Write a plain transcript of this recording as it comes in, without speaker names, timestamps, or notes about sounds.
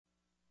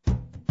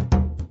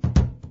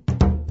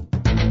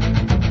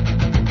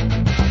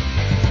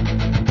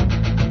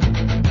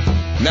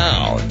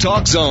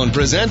Talk Zone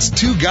presents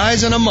Two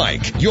Guys and a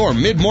Mic, your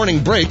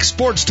mid-morning break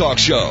sports talk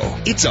show.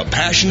 It's a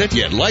passionate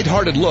yet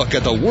lighthearted look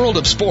at the world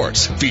of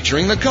sports,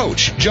 featuring the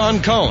coach,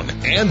 John Cohn,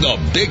 and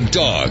the big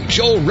dog,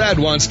 Joel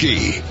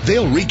Radwanski.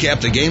 They'll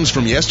recap the games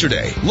from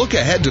yesterday, look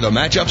ahead to the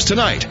matchups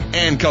tonight,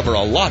 and cover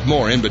a lot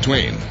more in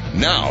between.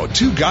 Now,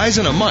 Two Guys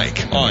and a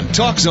Mic on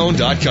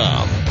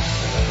TalkZone.com.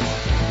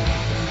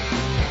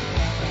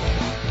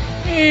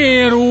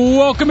 And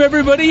welcome,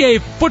 everybody, a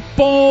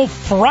Football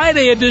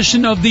Friday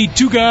edition of the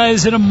Two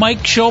Guys and a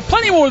Mic show.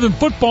 Plenty more than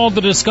football to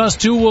discuss,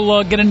 too.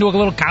 We'll get into a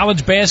little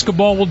college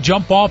basketball. We'll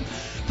jump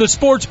off the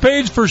sports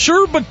page for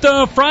sure.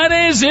 But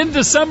Fridays in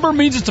December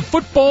means it's a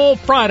Football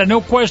Friday. No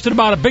question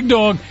about it. Big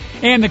Dog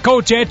and the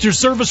coach at your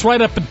service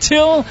right up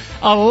until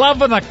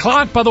 11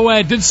 o'clock. By the way,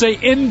 I did say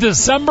in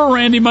December.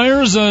 Randy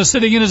Myers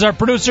sitting in as our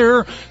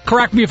producer.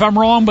 Correct me if I'm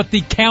wrong, but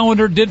the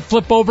calendar did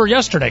flip over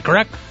yesterday,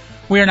 correct?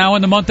 We are now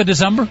in the month of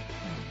December.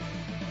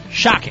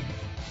 Shocking.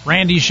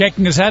 Randy's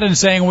shaking his head and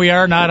saying we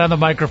are not on the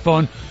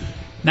microphone.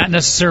 Not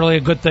necessarily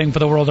a good thing for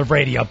the world of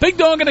radio. Big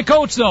Dog and the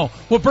coach, though,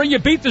 will bring you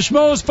Beat the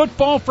SHMOES,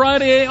 Football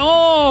Friday,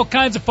 all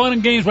kinds of fun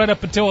and games right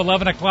up until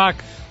 11 o'clock.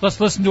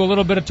 Let's listen to a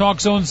little bit of Talk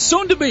Zone's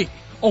soon-to-be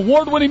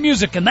award-winning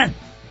music, and then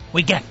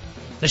we get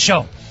the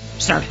show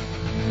started.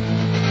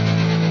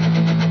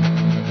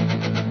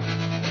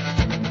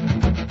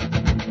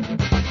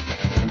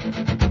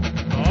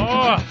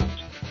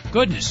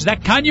 Goodness, is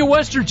that Kanye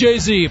West or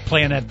Jay-Z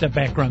playing that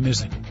background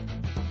music?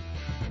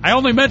 I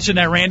only mention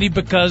that, Randy,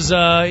 because,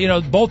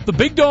 both the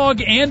Big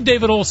Dog and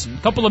David Olson,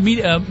 a couple of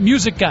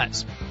music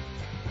guys,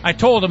 I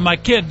told them my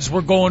kids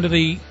were going to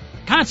the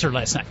concert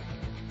last night.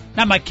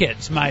 Not my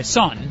kids, my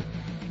son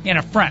and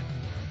a friend.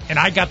 And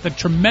I got the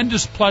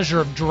tremendous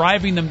pleasure of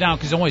driving them down,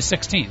 because he's only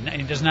 16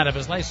 and he does not have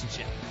his license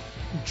yet,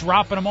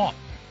 dropping them off.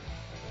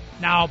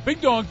 Now, Big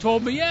Dog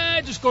told me,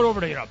 just go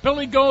over to,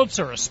 Billy Goat's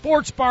or a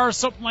sports bar or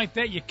something like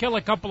that. You kill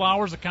a couple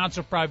hours, the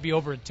concert will probably be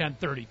over at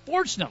 10:30.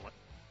 Fortunately,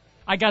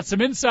 I got some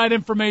inside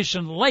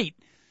information late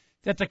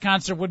that the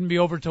concert wouldn't be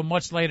over till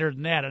much later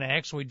than that, and I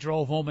actually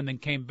drove home and then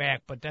came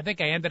back. But I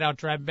think I ended up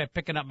driving back,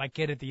 picking up my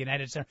kid at the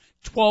United Center,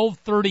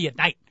 12:30 at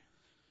night.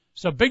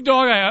 So, Big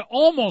Dog, I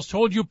almost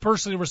hold you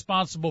personally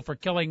responsible for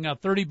killing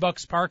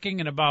 $30 parking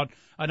and about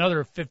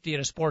another 50 at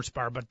a sports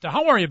bar. But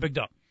how are you, Big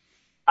Dog?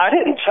 I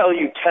didn't tell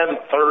you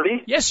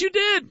 10:30. Yes, you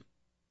did.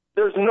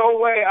 There's no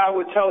way I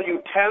would tell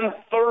you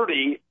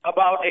 10:30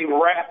 about a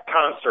rap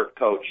concert,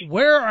 Coach.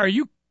 Where are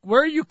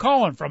you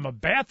calling from? A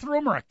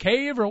bathroom or a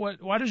cave or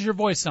what? Why does your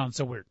voice sound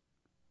so weird?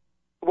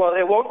 Well,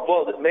 it won't.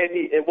 Well,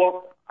 maybe it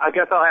won't. I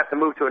guess I'll have to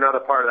move to another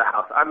part of the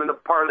house. I'm in the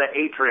part of the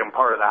atrium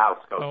part of the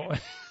house, Coach.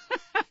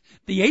 Oh.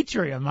 The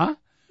atrium, huh?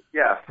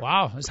 Yes.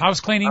 Wow. Does house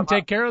cleaning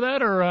take care of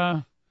that,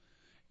 or?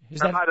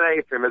 I'm out of the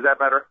atrium. Is that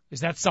better? Is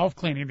that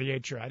self-cleaning, the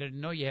atrium? I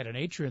didn't know you had an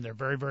atrium there.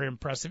 Very, very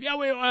impressive. Yeah,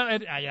 I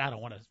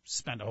don't want to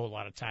spend a whole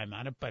lot of time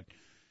on it, but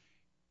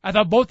I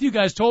thought both you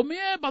guys told me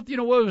about,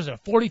 what was it, a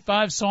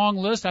 45-song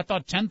list. I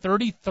thought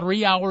 10:30,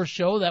 3-hour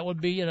show, that would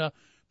be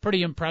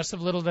pretty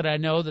impressive. Little did I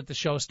know that the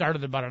show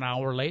started about an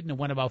hour late and it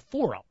went about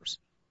 4 hours.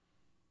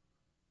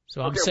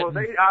 So I'm sitting. Well,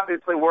 they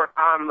obviously weren't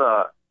on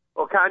the.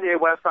 Well, Kanye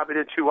West probably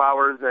did 2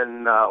 hours,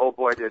 and old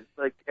boy did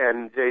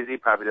and Jay-Z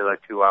probably did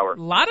 2 hours.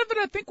 A lot of it,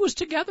 I think, was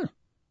together.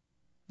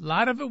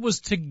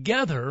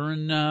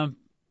 And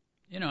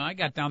I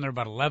got down there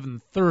about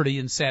 11:30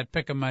 and sat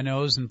picking my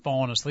nose and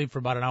falling asleep for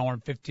about an hour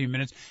and 15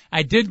 minutes.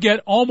 I did get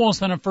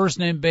almost on a first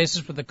name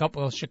basis with a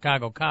couple of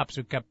Chicago cops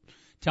who kept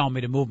telling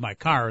me to move my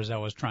car as I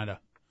was trying to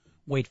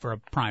wait for a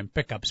prime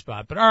pickup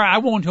spot. But all right, I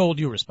won't hold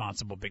you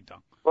responsible, Big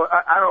Dog. Well,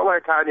 I don't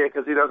like Kanye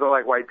because he doesn't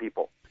like white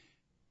people.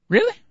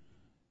 Really?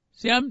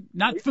 See, I'm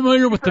not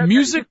familiar with the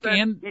music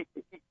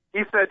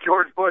He said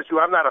George Bush, who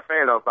I'm not a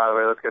fan of, by the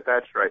way. Let's get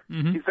that straight.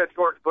 Mm-hmm. He said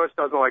George Bush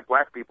doesn't like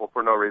black people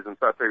for no reason,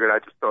 so I figured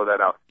I'd just throw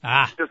that out.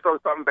 Just throw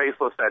something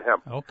baseless at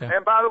him. Okay.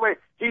 And by the way,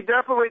 he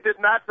definitely did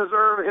not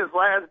deserve his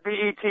last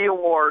BET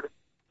award.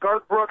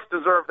 Garth Brooks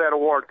deserved that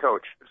award,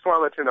 Coach. Just want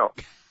to let you know.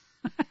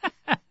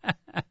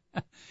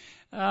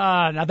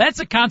 Now that's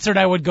a concert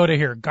I would go to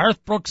hear.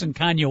 Garth Brooks and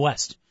Kanye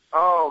West.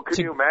 Oh, could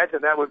you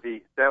imagine? That would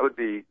be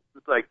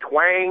like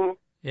twang.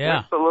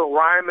 Yeah. With a little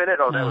rhyme in it.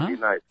 Oh, that would be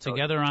nice.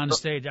 Together on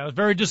stage. I was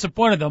very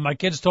disappointed, though. My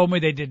kids told me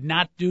they did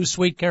not do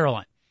Sweet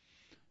Caroline.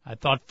 I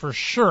thought for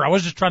sure. I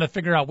was just trying to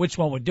figure out which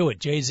one would do it,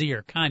 Jay-Z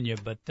or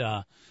Kanye, but,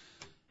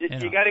 you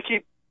got to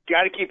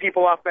keep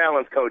people off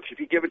balance, Coach. If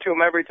you give it to them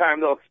every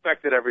time, they'll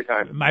expect it every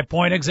time. My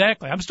point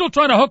exactly. I'm still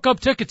trying to hook up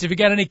tickets if you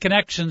got any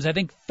connections. I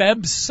think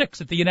Feb 6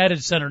 at the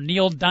United Center,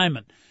 Neil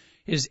Diamond,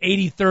 his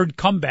 83rd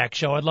comeback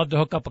show. I'd love to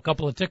hook up a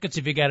couple of tickets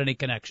if you got any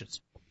connections.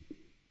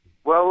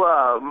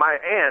 Well, my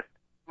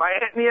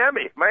Aunt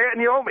Naomi,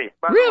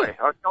 by really? the way.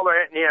 I'll tell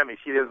her Aunt Naomi.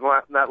 She does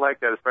not like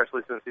that,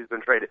 especially since he's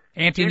been traded.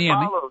 Auntie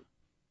Naomi?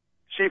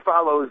 She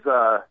follows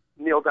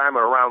Neil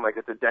Diamond around like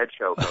it's a dead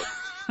show.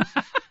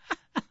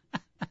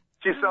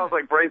 She sells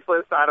like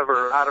bracelets out of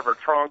her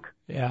trunk.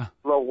 Yeah.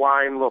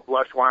 Little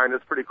blush wine.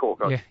 It's pretty cool,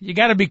 Coach. Yeah. You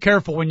got to be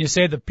careful when you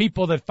say the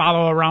people that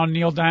follow around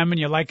Neil Diamond,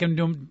 you like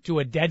him to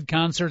a dead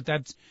concert.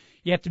 That's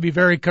You have to be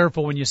very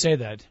careful when you say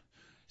that.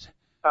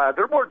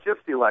 They're more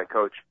gypsy-like,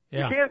 Coach.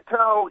 Yeah.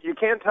 You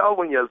can't tell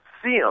when you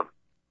see them,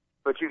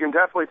 but you can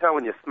definitely tell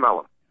when you smell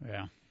them.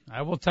 Yeah.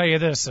 I will tell you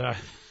this.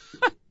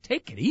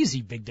 Take it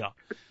easy, Big Dog.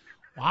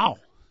 Wow.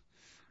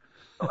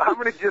 How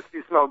many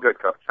gypsies smell good,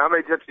 Coach? How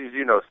many gypsies do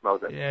you know smell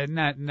good? Yeah,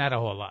 not a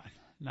whole lot.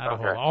 Not a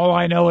whole lot. All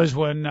I know is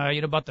when,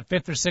 about the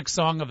fifth or sixth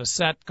song of a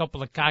set,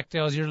 couple of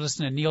cocktails, you're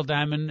listening to Neil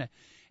Diamond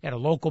at a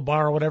local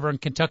bar or whatever, and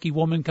Kentucky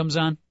Woman comes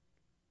on,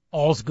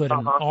 all's good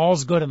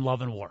in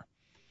Love and War.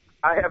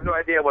 I have no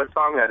idea what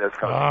song that is,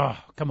 Coach. Oh,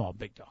 come on,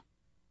 Big Dog.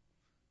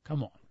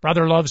 Come on.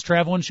 Brother Love's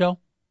Traveling Show?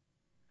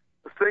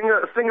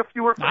 Sing a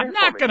few refrains. I'm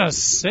not gonna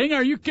sing.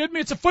 Are you kidding me?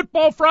 It's a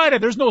football Friday.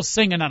 There's no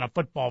singing on a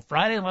football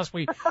Friday unless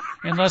we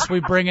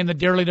bring in the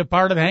dearly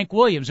departed Hank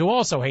Williams, who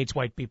also hates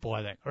white people,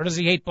 I think. Or does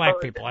he hate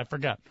black people? I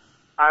forgot.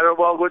 I don't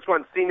know. Well, which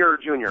one, senior or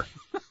junior?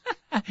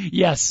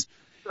 Yes.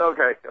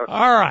 Okay.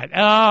 All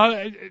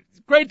right.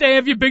 Great to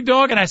have you, Big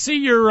Dog. And I see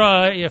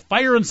you're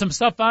firing some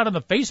stuff out on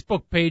the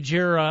Facebook page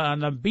here on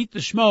the Beat the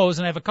Schmoes.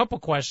 And I have a couple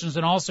questions.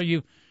 And also,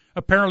 you've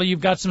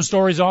got some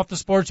stories off the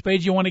sports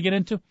page you want to get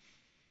into.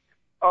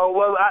 Oh,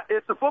 well,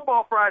 it's a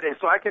football Friday,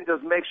 so I can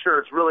just make sure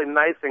it's really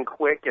nice and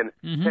quick and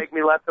take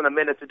me less than a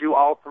minute to do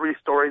all three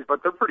stories,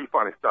 but they're pretty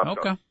funny stuff.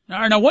 Okay. All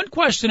right. Now, one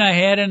question I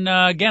had, and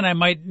again, I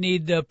might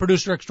need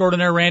producer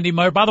extraordinaire Randy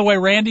Meyer. By the way,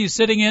 Randy is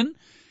sitting in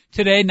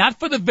today, not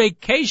for the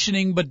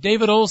vacationing, but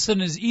David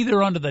Olson is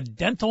either under the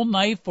dental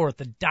knife or at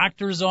the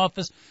doctor's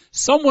office.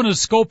 Someone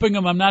is scoping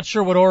him. I'm not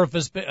sure what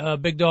orifice,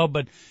 Big Dog,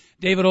 but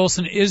David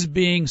Olson is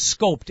being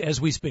scoped as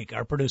we speak,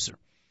 our producer.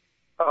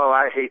 Oh,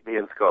 I hate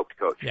being scoped,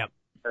 Coach. Yep.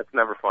 That's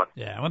never fun.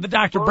 Yeah, when the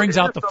doctor brings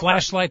out the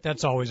flashlight,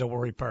 that's always a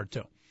worry part,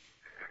 too.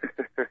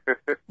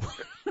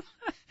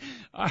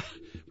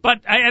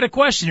 But I had a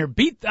question here.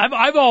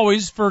 I've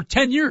always, for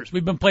 10 years,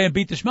 we've been playing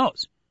Beat the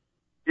Schmoes.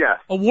 Yes.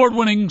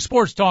 Award-winning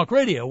sports talk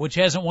radio, which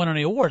hasn't won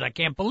any awards. I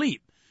can't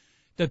believe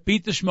that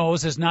Beat the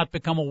Schmoes has not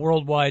become a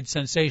worldwide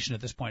sensation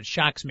at this point. It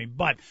shocks me.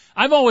 But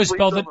I've always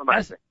spelled it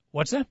as...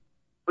 What's that?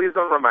 Please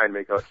don't remind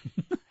me, Coach.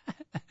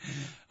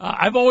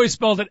 I've always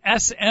spelled it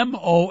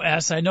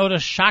S-M-O-S. I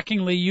noticed,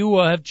 shockingly, you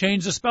have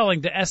changed the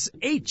spelling to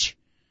S-H-O-M-E-S.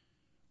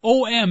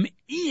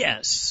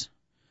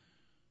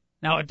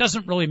 Now, it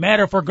doesn't really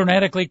matter if we're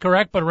grammatically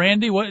correct, but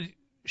Randy, what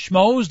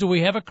Schmoes, do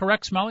we have a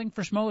correct spelling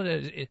for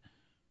Schmoes?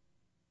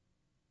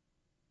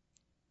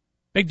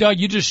 Big Dog,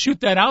 you just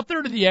shoot that out there,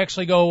 or did you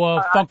actually go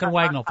Funk and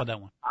Wagnall for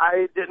that one?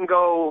 I didn't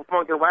go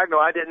Funk and Wagnall.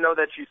 I didn't know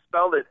that you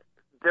spelled it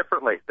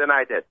differently than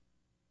I did.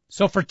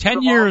 So for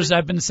 10 years,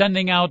 I've been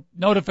sending out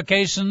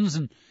notifications,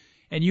 and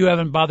you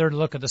haven't bothered to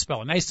look at the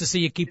spelling. Nice to see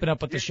you keeping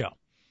up with the show.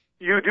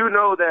 You do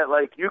know that,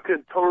 like, you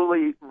can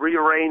totally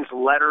rearrange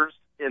letters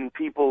in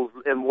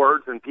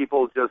words, and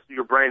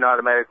your brain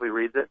automatically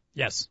reads it.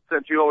 Yes.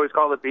 Since you always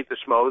call it Beat the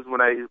Schmoes,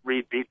 when I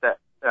read Beat that,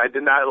 I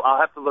did not. I'll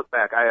have to look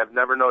back. I have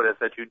never noticed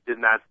that you did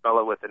not spell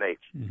it with an H.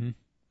 Mm-hmm.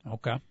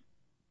 Okay.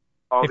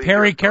 If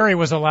Harry Carey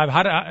was alive,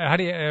 how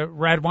do you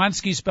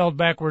Radwanski spelled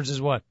backwards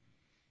is what?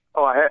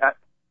 Oh,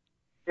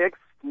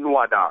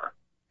 Ixnwadar.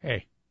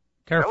 Hey,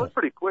 careful. That was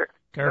pretty quick.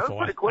 Careful.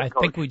 Pretty quick, I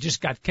Coach. think we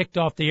just got kicked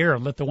off the air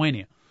in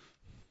Lithuania.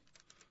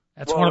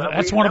 That's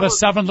one of the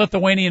 7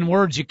 Lithuanian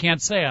words you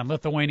can't say on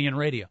Lithuanian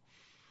radio.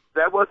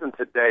 That wasn't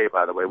today,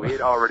 by the way. We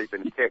had already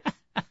been kicked.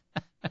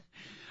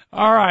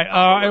 All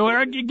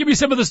right. Give me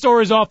some of the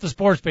stories off the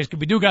sports page, because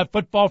we do got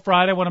Football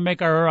Friday. I want to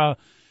make our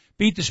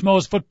Beat the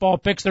Schmoes football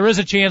picks. There is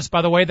a chance,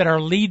 by the way, that our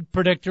lead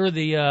predictor,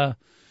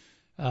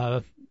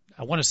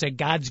 I want to say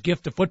God's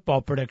gift to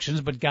football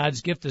predictions, but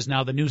God's gift is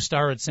now the new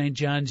star at St.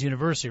 John's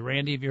University.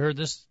 Randy, have you heard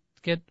this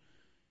kid?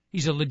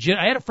 He's a legit.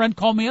 I had a friend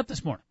call me up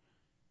this morning.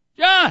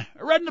 Yeah,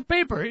 I read in the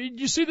paper. Did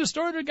you see the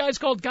story? The guy's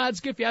called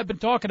God's gift. Yeah, I've been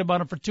talking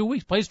about him for 2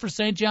 weeks. Plays for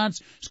St.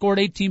 John's, scored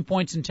 18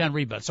 points and 10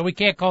 rebounds. So we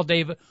can't call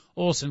Dave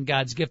Olson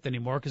God's gift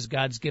anymore, because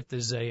God's gift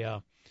is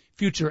a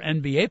future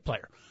NBA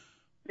player.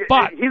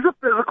 But he's a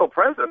physical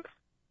presence.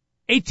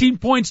 18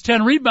 points,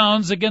 10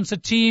 rebounds against a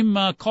team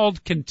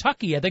called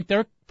Kentucky. I think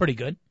they're pretty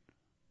good.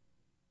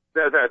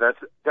 That's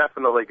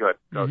definitely good.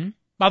 Mm-hmm.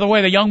 By the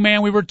way, the young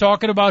man we were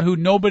talking about who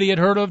nobody had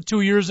heard of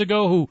 2 years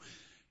ago, who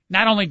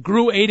not only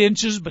grew 8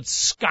 inches but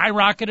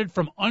skyrocketed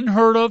from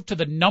unheard of to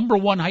the number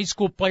 1 high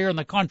school player in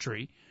the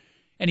country,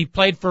 and he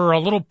played for a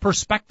little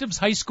Perspectives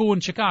High School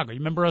in Chicago. You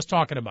remember us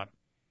talking about him?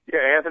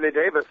 Yeah, Anthony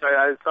Davis.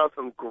 I saw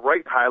some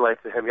great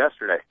highlights of him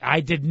yesterday.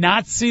 I did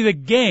not see the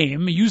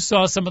game. You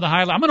saw some of the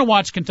highlights. I'm going to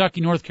watch Kentucky,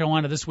 North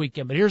Carolina this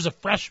weekend, but here's a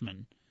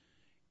freshman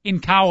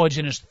in college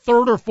in his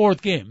 3rd or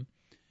 4th game.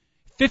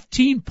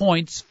 15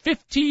 points,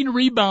 15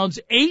 rebounds,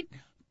 8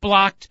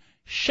 blocked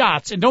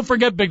shots. And don't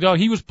forget, Big Dog,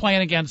 he was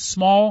playing against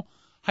small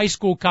high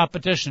school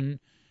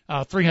competition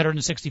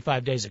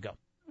 365 days ago.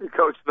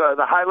 Coach,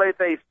 the highlight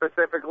they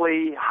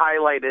specifically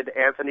highlighted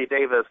Anthony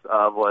Davis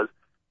was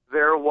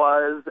there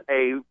was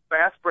a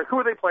fast break. Who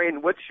were they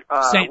playing?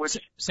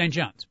 St.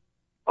 John's.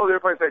 Oh, they were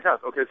playing St.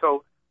 John's. Okay,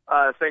 so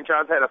St.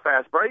 John's had a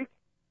fast break,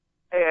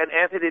 and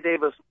Anthony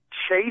Davis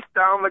chased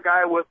down the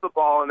guy with the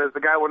ball, and as the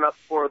guy went up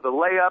for the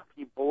layup,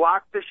 he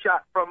blocked the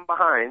shot from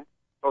behind,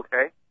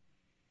 okay?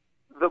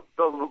 the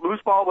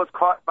loose ball was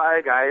caught by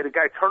a guy. The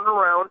guy turned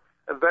around,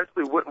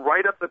 eventually went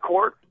right up the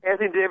court.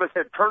 Anthony Davis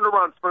had turned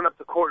around, spun up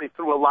the court, and he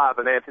threw a lob,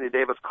 and Anthony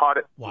Davis caught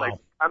it. Wow. Like,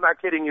 I'm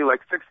not kidding you,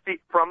 like 6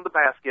 feet from the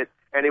basket,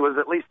 and he was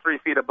at least 3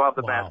 feet above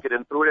the basket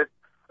and threw it.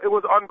 It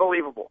was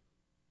unbelievable.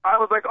 I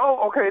was like,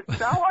 oh, okay,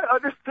 now I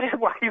understand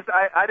why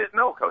I didn't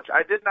know, Coach.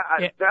 I did not.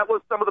 That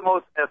was some of the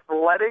most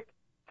athletic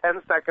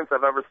 10 seconds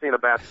I've ever seen a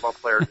basketball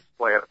player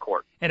display at a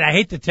court. And I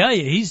hate to tell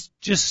you, he's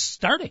just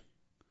starting.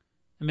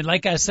 I mean,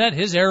 like I said,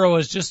 his arrow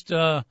is just,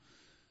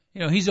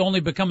 he's only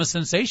become a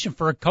sensation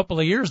for a couple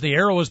of years. The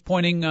arrow is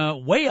pointing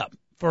way up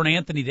for an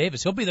Anthony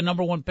Davis. He'll be the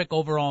number 1 pick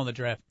overall in the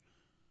draft.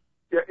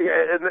 Yeah,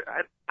 and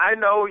I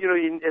know,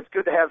 it's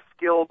good to have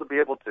skill to be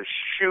able to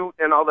shoot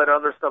and all that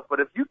other stuff, but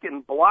if you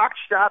can block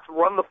shots,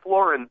 run the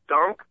floor, and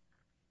dunk,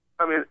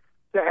 I mean,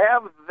 to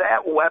have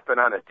that weapon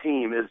on a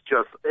team is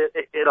just,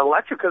 it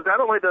electric, because not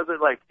only does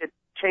it, it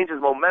changes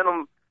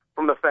momentum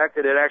from the fact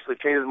that it actually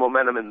changes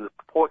momentum in the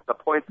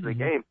points of the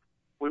game.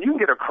 When you can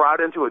get a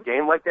crowd into a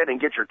game like that and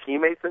get your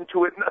teammates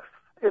into it,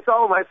 it's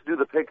all nice to do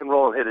the pick and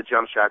roll and hit a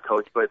jump shot,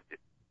 Coach, but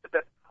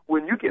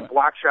when you get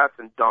block shots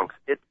and dunks,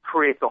 it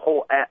creates a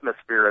whole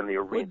atmosphere in the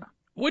arena.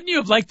 Wouldn't you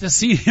have liked to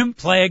see him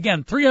play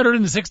again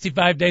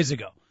 365 days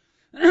ago?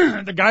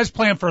 The guy's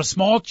playing for a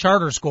small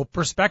charter school,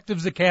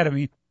 Perspectives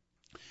Academy,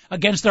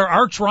 against their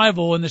arch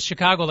rival in the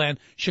Chicagoland,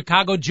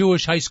 Chicago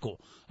Jewish High School,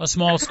 a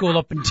small school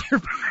up in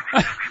Deer.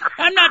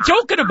 I'm not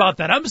joking about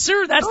that. I'm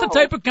serious. That's the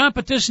type of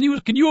competition he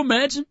was. Can you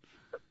imagine?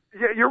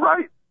 Yeah, you're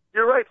right.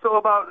 You're right. So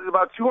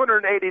about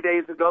 280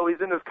 days ago, he's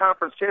in his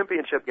conference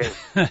championship game.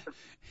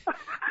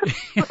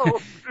 So,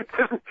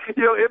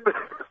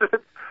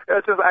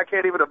 it's just, I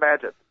can't even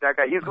imagine that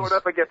guy. He's going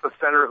up against a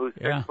center who's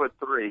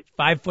 6'3",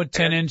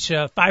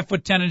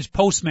 5'10" inch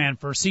postman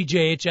for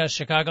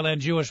CJHS Chicagoland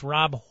Jewish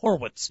Rob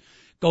Horwitz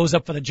goes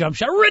up for the jump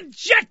shot,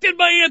 rejected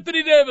by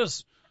Anthony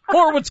Davis.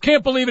 Horwitz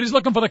can't believe it. He's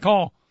looking for the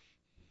call.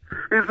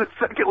 He's the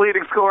second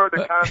leading scorer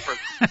in the conference.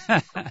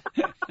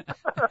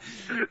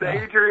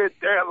 Adrian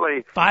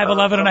Dantley.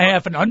 5'11" and a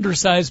half, an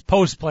undersized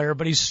post player,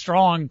 but he's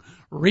strong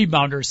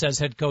rebounder, says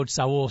head coach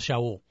Saul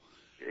Shaul.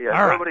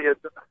 Yeah, nobody is.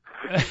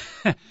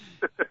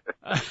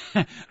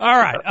 All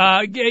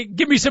right.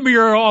 Give me some of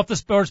your off the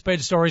sports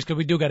page stories, because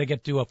we do got to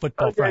get to a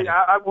football Friday.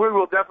 We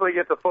will definitely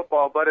get to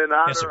football, but in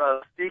honor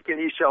of Zeke and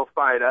he shall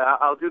fight,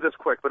 I'll do this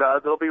quick, but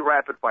it'll be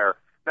rapid fire.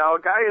 Now,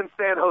 a guy in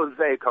San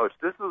Jose, Coach,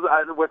 this is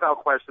without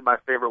question my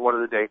favorite one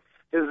of the day.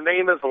 His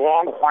name is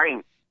Long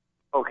Huang.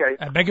 Okay?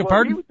 I beg your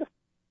pardon?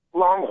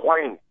 Long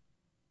Huang.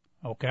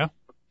 Okay.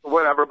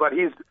 Whatever, but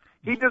he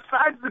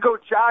decides to go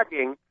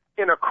jogging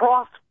in a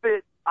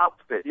CrossFit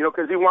outfit,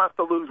 because he wants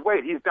to lose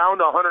weight. He's down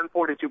to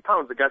 142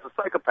 pounds. The guy's a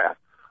psychopath.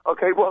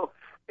 Okay, well,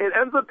 it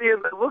ends up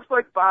being, it looks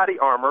like body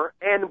armor,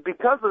 and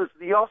because of this,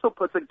 he also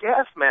puts a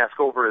gas mask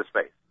over his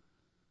face.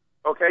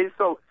 Okay,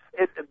 so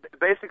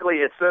basically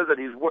it says that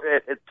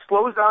it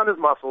slows down his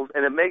muscles,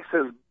 and it makes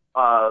his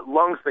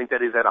lungs think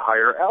that he's at a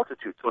higher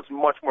altitude, so it's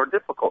much more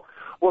difficult.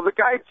 Well, the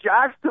guy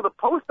jogs to the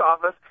post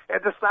office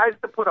and decides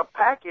to put a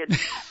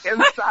package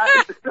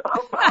inside a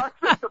box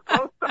at the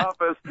post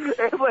office,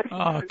 and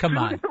come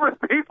on. Different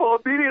people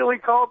immediately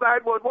call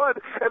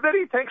 911, and then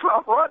he takes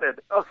off running.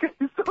 Okay,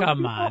 so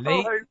come on,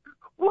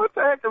 what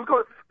the heck? Of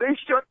course, they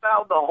shut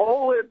down the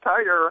whole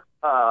entire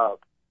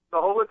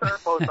post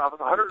office,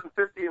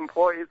 150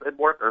 employees and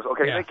workers.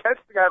 Okay, They catch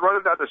the guy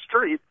running down the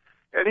street,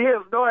 and he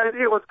has no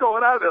idea what's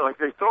going on there. Like,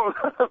 they throw him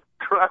on the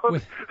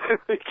ground and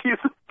they keep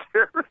him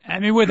staring. I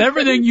mean, with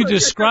everything you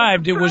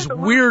described, it was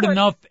weird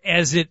enough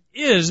as it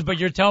is, but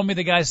you're telling me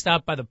the guy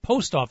stopped by the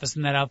post office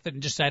in that outfit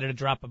and decided to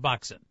drop a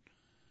box in.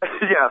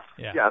 Yes.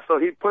 Yeah. So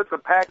he puts a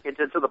package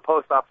into the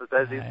post office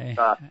as he's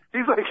like,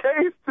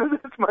 hey,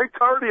 it's my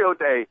cardio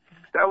day.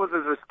 That was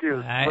his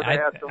excuse.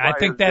 I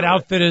think that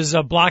outfit is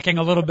blocking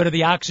a little bit of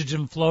the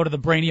oxygen flow to the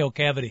brachial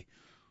cavity.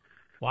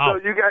 Wow.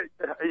 So you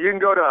can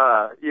go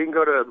to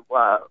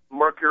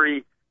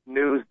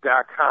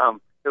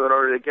mercurynews.com in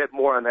order to get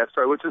more on that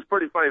story, which is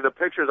pretty funny. The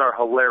pictures are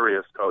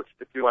hilarious, Coach,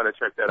 if you want to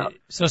check that out.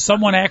 So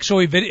someone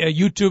actually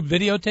YouTube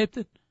videotaped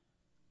it?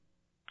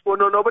 Well,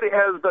 no, nobody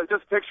has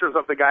just pictures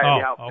of the guy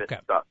in the outfit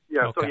stuff.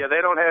 Yeah, okay. So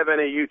they don't have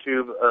any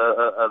YouTube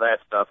of that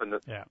stuff, and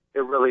it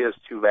really is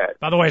too bad.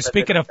 By the way,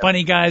 speaking of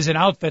funny guys in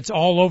outfits,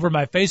 all over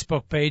my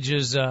Facebook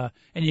pages, and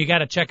you got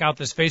to check out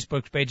this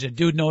Facebook page. A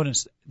dude known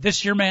as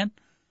This Year Man,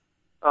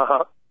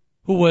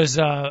 who was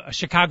a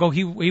Chicago.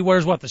 He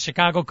wears what, the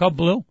Chicago Cub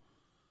blue?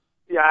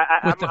 Yeah,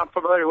 I'm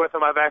familiar with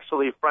him. I've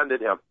actually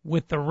friended him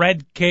with the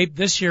red cape.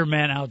 This Year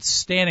Man,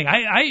 outstanding.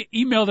 I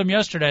emailed him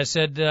yesterday. I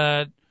said,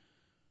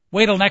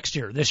 wait till next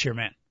year, This Year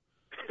Man.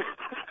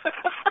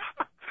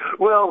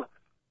 Well,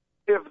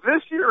 if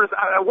this year is,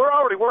 we're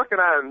already working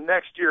on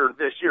next year,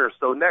 this year,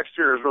 so next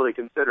year is really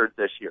considered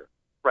this year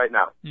right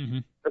now,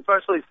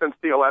 especially since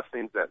DLF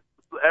seems in.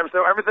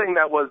 So everything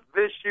that was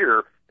this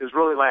year is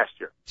really last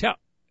year. Yeah.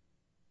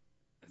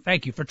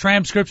 Thank you. For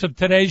transcripts of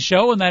today's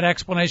show and that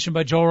explanation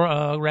by Joe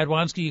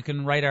Radwanski, you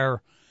can write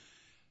our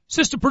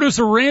Assistant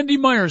producer Randy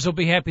Myers will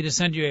be happy to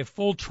send you a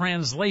full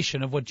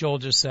translation of what Joel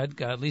just said.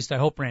 At least I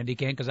hope Randy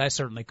can, because I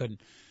certainly couldn't.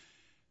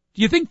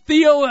 Do you think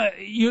Theo,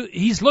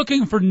 he's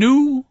looking for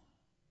new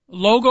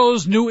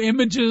logos, new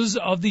images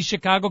of the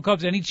Chicago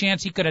Cubs? Any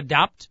chance he could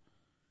adopt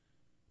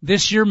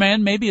this year,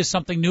 man, maybe as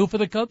something new for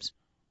the Cubs?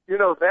 You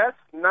know, that's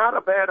not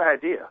a bad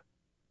idea.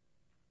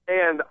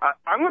 And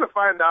I'm going to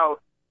find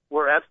out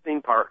where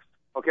Epstein parks.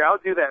 Okay, I'll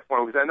do that for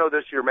him because I know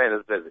this year man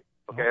is busy.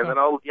 Okay, and then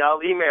I'll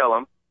email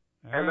him,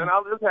 and then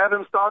I'll just have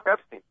him stalk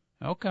Epstein.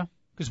 Okay,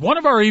 because one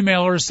of our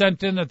emailers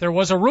sent in that there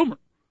was a rumor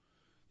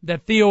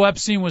that Theo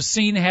Epstein was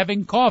seen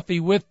having coffee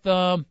with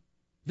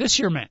this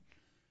year man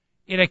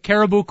in a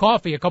Caribou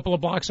Coffee a couple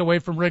of blocks away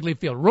from Wrigley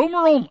Field.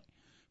 Rumor only,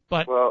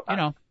 but, well, you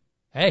know,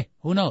 hey,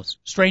 who knows?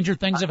 Stranger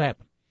things have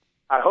happened.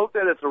 I hope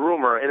that it's a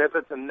rumor, and if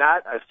it's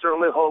not, I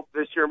certainly hope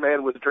this year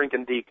man was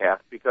drinking decaf,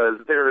 because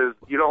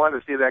you don't want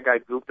to see that guy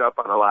gooped up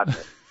on a latte.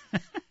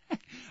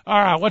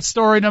 All right, what's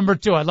story number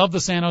 2? I love the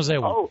San Jose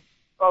one.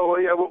 Oh,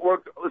 yeah.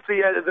 Let's see.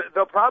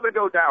 They'll probably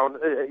go down,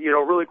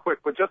 really quick.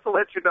 But just to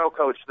let you know,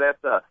 Coach, that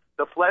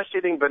the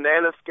flesh-eating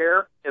banana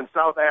scare in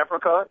South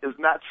Africa is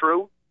not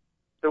true.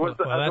 There was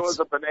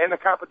a banana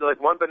company, like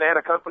one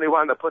banana company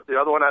wanted to put the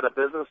other one out of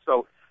business,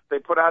 so they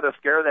put out a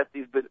scare that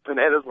these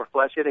bananas were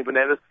flesh-eating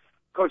bananas.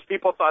 Coach,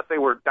 people thought they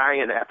were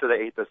dying after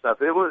they ate this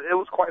stuff. It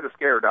was quite a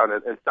scare down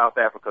in South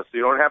Africa, so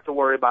you don't have to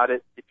worry about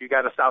it. If you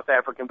got a South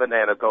African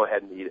banana, go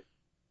ahead and eat it.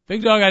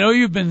 Big Dog, I know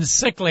you've been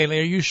sick lately.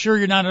 Are you sure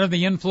you're not under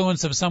the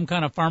influence of some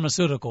kind of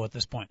pharmaceutical at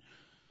this point?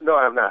 No,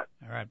 I'm not.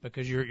 All right,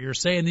 because you're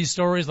saying these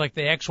stories like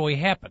they actually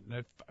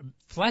happened.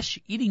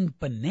 Flesh-eating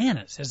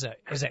bananas as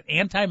an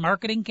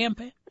anti-marketing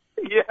campaign?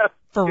 Yeah.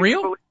 For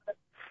real?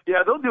 Yeah,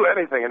 they'll do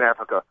anything in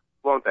Africa,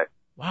 won't they?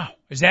 Wow.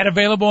 Is that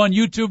available on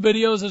YouTube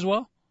videos as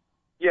well?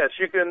 Yes,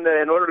 you can.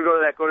 In order to go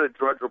to that, go to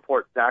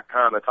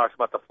drudgereport.com. It talks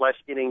about the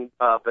flesh-eating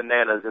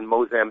bananas in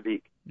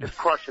Mozambique. It's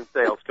crushing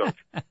sales, Coach.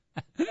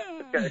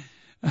 Okay.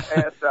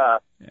 And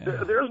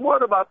there's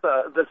one about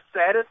the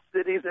saddest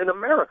cities in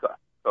America,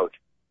 Coach.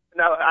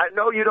 Now, I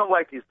know you don't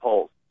like these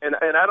polls, and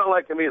I don't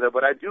like them either,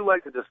 but I do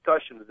like the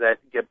discussions that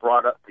get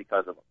brought up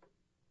because of them.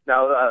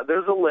 Now,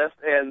 there's a list,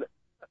 and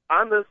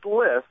on this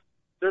list,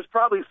 there's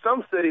probably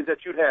some cities that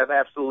you'd have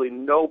absolutely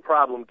no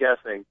problem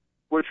guessing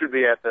which would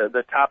be at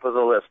the top of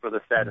the list for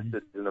the saddest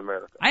cities in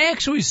America. I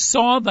actually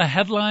saw the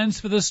headlines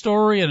for this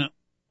story and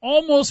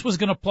almost was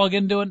going to plug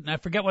into it, and I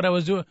forget what I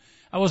was doing.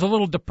 I was a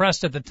little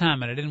depressed at the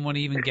time, and I didn't want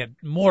to even get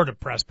more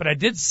depressed, but I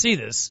did see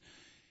this.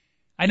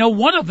 I know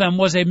one of them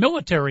was a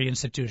military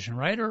institution,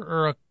 right?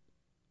 Or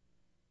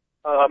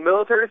a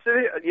military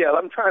city? Yeah,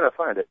 I'm trying to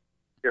find it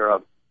here.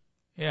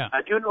 Yeah.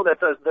 I do know that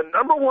the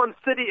number one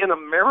city in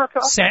America.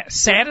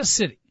 Saddest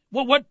city.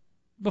 What?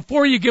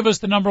 Before you give us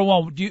the number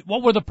one,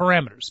 what were the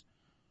parameters?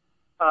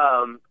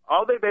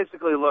 All they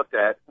basically looked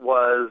at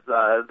was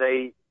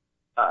they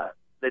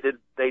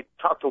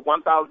talked to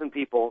 1,000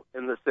 people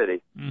in the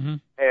city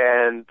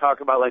and talked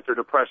about like their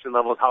depression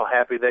levels, how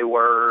happy they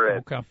were,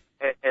 and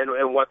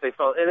what they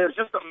felt. And it's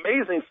just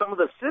amazing some of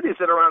the cities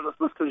that are on this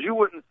list, because you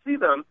wouldn't see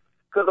them,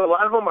 because a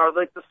lot of them are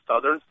like the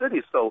southern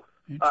cities. So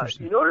you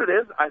know what it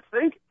is? I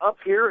think up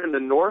here in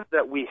the north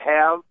that we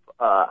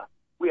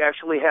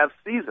actually have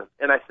seasons,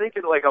 and I think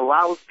it like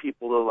allows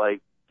people to like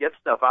get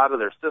stuff out of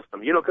their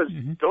system. You know, because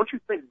don't you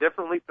think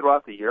differently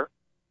throughout the year?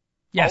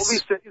 Yes. All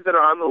these cities that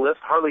are on the list,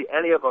 hardly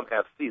any of them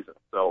have seasons.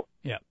 So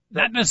yeah,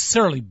 not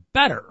necessarily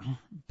better,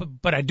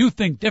 but I do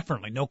think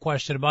differently, no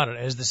question about it,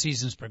 as the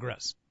seasons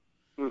progress.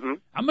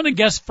 I'm going to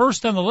guess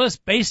first on the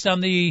list, based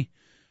on the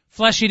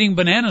flesh-eating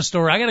banana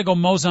story, I got to go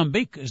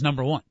Mozambique is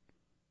number one,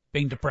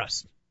 being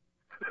depressed.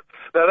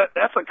 Now,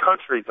 that's a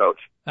country, Coach.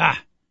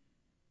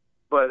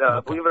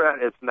 But believe it or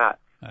not, it's not.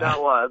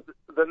 Now,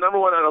 the number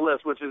one on the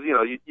list, which is,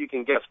 you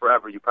can guess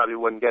forever, you probably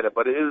wouldn't get it,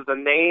 but it is the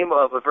name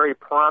of a very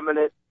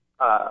prominent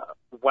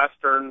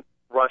Western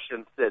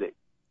Russian city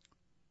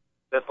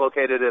that's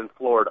located in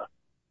Florida.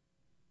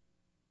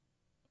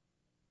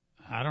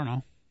 I don't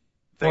know.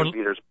 St.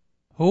 Petersburg.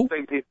 Who?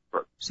 St.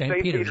 Petersburg.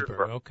 St.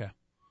 Petersburg, okay.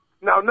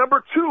 Now,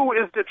 number 2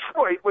 is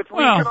Detroit, which we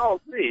can all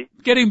see.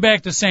 Getting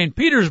back to St.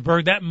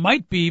 Petersburg, that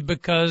might be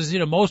because,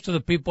 most of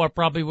the people are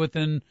probably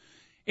within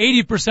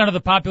 80% of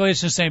the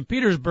population of St.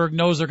 Petersburg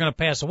knows they're going to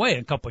pass away in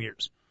a couple of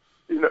years.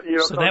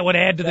 So that would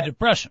add to the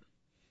depression.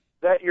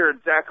 That you're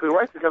exactly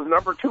right, because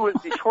number 2 is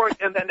Detroit,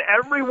 and then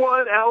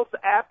everyone else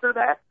after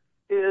that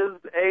is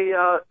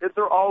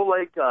they're all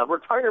like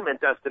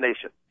retirement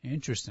destinations.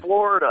 Interesting.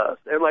 Florida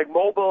and like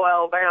Mobile,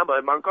 Alabama,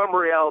 and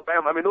Montgomery,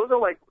 Alabama. I mean, those are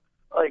like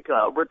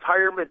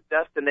retirement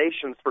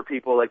destinations for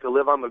people like to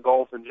live on the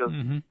Gulf and just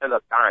end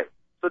up dying.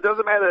 So it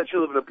doesn't matter that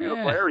you live in a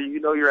beautiful area;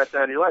 you're at the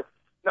end of your life.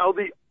 Now,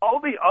 all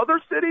the other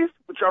cities,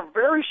 which are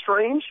very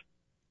strange,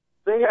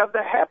 they have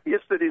the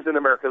happiest cities in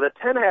America, the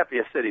 10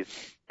 happiest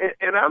cities.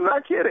 And I'm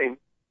not kidding.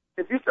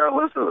 If you start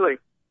listening to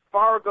like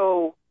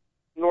Fargo,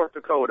 North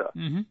Dakota,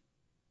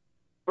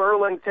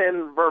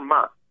 Burlington,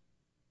 Vermont,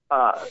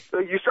 so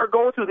you start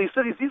going through these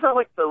cities. These are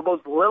like the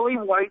most lily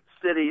white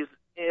cities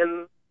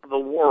in the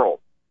world.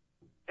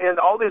 And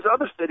all these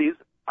other cities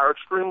are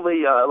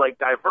extremely like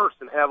diverse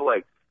and have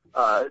like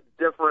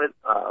different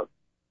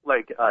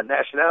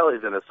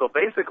nationalities in it. So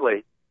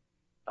basically,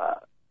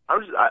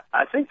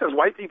 I think those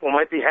white people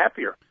might be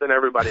happier than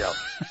everybody else.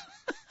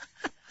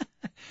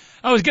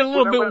 I was getting a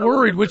little bit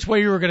worried which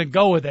way you were going to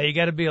go with that. You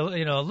got to be, a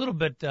little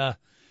bit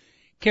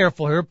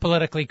careful here,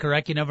 politically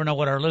correct. You never know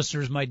what our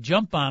listeners might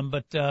jump on,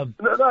 but no.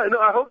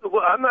 I hope.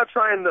 Well, I'm not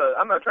trying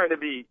to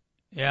be.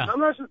 Yeah. I'm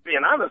not just being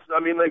honest. I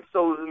mean, like,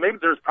 so maybe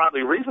there's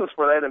probably reasons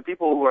for that, and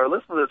people who are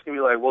listening to this can be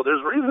like, well,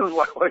 there's reasons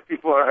why white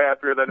people are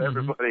happier than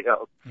everybody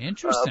else.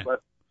 Interesting.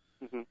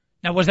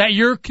 Now, was that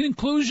your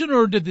conclusion,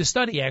 or did the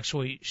study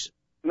actually?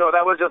 No,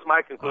 that was just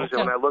my conclusion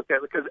when I looked at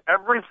it, because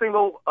every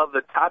single of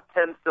the top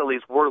 10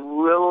 Phillies were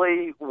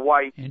lily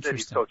white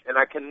cities, Coach, and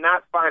I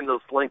cannot find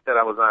those link that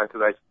I was on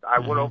because I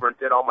went over and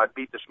did all my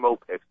Beat the SHMOES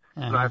picks,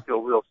 and I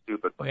feel real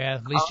stupid. Well, yeah,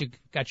 at least you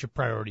got your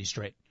priorities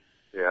straight.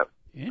 Yeah.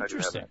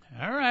 Interesting.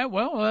 All right,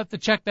 well, we'll have to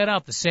check that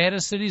out. The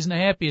saddest cities and the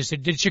happiest.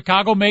 Did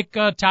Chicago make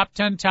top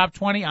 10, top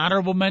 20,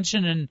 honorable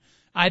mention in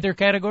either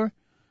category?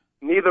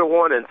 Neither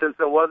one, and since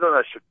it wasn't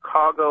a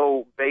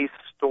Chicago-based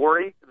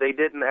story, they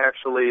didn't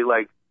actually,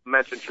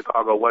 mention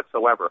Chicago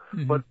whatsoever.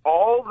 But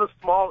all the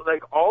small,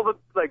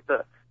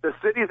 the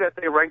cities that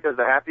they ranked as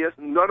the happiest,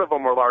 none of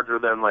them were larger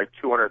than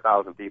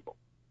 200,000 people.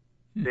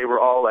 They were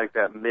all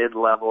that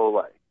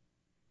mid-level,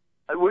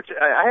 which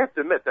I have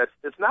to admit,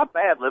 it's not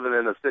bad living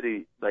in a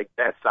city like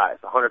that size,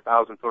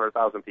 100,000,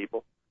 200,000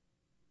 people.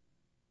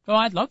 Oh,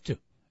 I'd love to.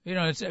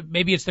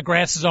 Maybe it's the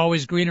grass is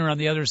always greener on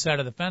the other side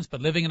of the fence,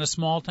 but living in a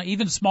small town,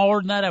 even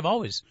smaller than that, I've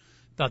always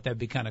thought that'd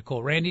be kind of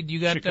cool. Randy, do you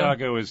got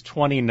Chicago is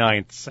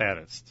 29th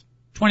saddest.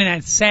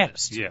 29th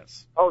saddest.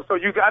 Yes. Oh, so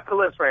you got the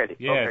list, Randy.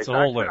 Yeah, okay, it's a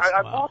whole list.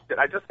 I lost it.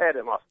 I just had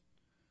it lost.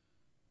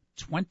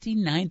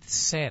 29th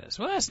saddest.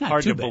 Well, that's not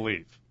hard too to bad.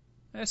 believe.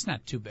 That's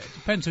not too bad.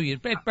 Depends who you.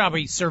 They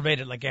probably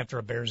surveyed it after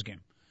a Bears game.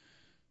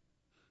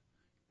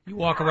 You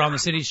walk around the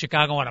city of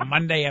Chicago on a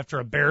Monday after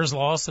a Bears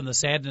loss, and the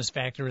sadness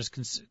factor is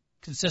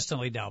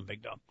consistently down,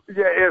 Big Dog.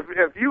 Yeah,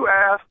 if you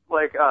ask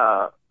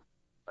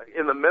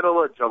in the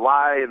middle of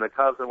July and the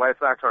Cubs and White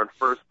Sox are in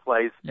first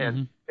place,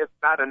 and it's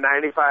not a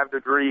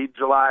 95-degree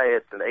July,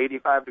 it's an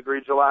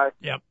 85-degree July.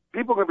 Yep.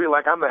 People are gonna be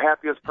like, I'm the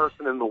happiest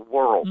person in the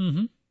world.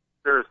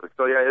 Seriously.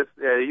 So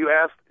you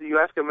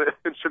ask them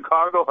in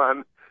Chicago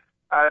on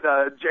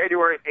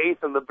January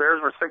 8th, and the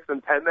Bears were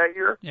 6-10 that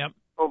year. Yep.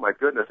 Oh my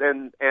goodness.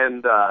 And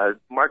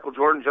Michael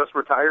Jordan just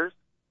retires.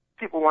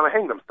 People want to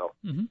hang themselves.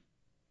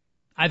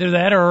 Either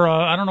that, or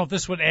I don't know if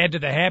this would add to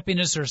the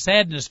happiness or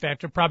sadness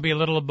factor. Probably a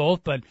little of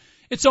both, but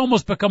it's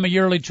almost become a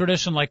yearly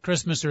tradition like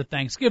Christmas or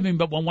Thanksgiving.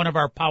 But when one of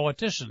our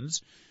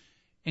politicians,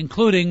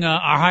 including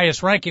our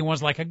highest ranking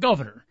ones like a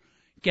governor,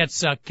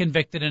 gets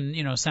convicted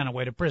and sent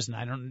away to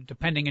prison,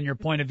 depending on your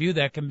point of view,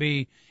 that can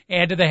be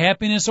add to the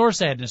happiness or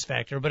sadness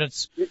factor. But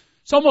it's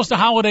almost a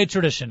holiday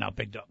tradition now,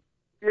 Big Dog.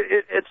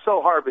 It's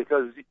so hard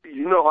because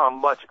you know how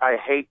much I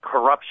hate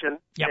corruption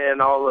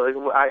and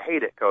all. I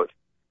hate it, Coach.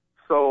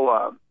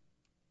 So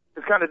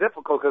it's kind of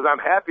difficult because I'm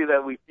happy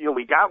that we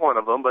got one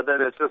of them, but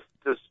then it's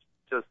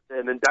just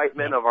an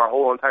indictment of our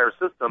whole entire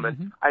system,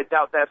 and I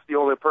doubt that's the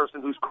only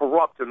person who's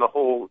corrupt in the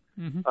whole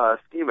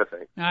scheme of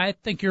things. I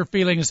think your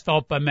feeling is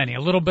felt by many.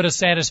 A little bit of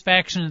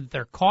satisfaction that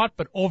they're caught,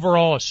 but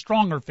overall a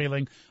stronger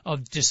feeling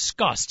of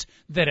disgust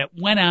that it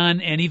went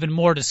on, and even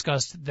more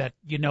disgust that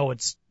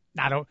it's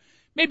not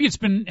maybe it's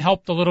been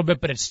helped a little bit,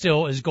 but it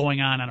still is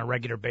going on a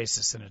regular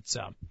basis, and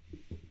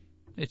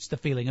it's the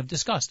feeling of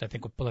disgust, I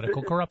think, with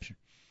political corruption.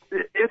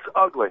 It's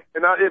ugly.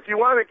 And if you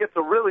want to get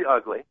to really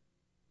ugly,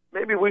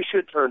 maybe we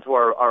should turn to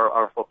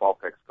our football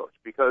picks, Coach,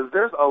 because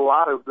there's a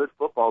lot of good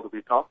football to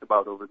be talked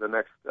about over the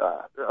next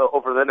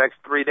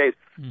 3 days.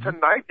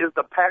 Tonight is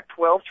the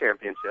Pac-12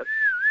 championship,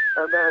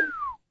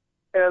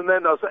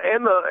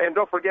 and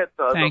don't forget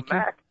the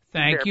MAC.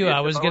 Thank you.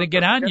 I was going to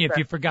get on you if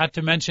you forgot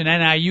to mention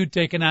NIU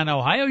taking on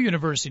Ohio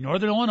University,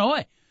 Northern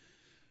Illinois.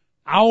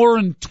 Hour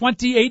and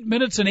 28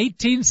 minutes and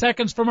 18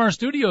 seconds from our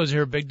studios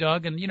here, Big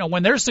Dog. And,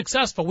 when they're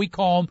successful, we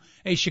call them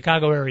a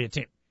Chicago area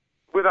team.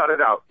 Without a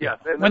doubt, yes.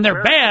 And when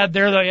they're bad,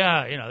 they're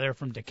they're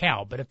from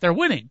DeKalb. But if they're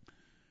winning,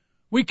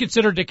 we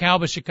consider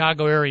DeKalb a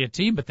Chicago area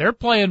team. But they're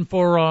playing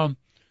for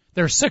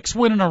their 6th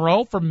win in a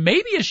row for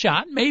maybe a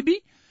shot,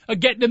 maybe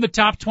getting in the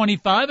top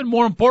 25, and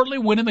more importantly,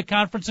 winning the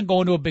conference and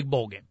going to a big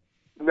bowl game.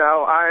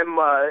 No, I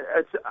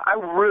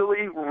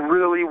really,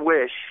 really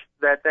wish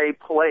that they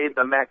played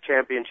the MAC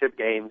championship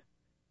games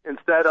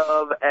instead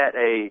of at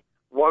a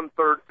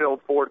 1/3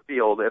 filled Ford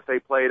Field. If they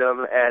played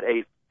them at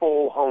a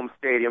full home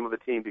stadium of the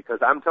team, because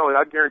I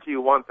guarantee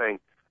you one thing: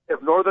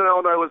 if Northern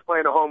Illinois was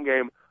playing a home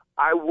game,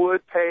 I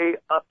would pay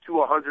up to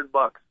 $100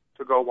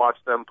 to go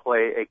watch them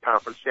play a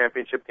conference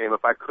championship game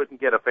if I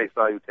couldn't get a face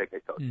value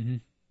ticket, Coach.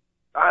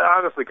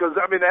 Honestly, because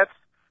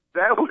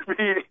that would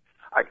be.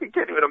 I can't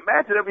even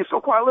imagine. It'd be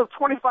so quiet. I live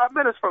 25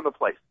 minutes from the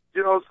place,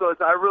 so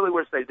I really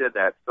wish they did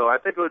that. So I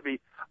think it would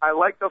be, I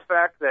like the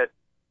fact that,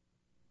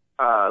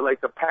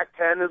 the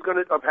Pac-10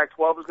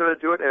 Pac-12 is going to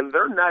do it, and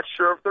they're not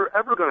sure if they're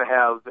ever going to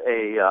have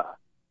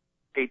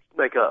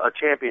a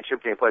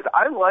championship game plays.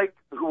 I like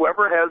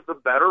whoever has the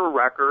better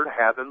record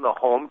having the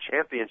home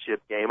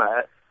championship game.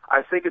 I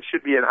think it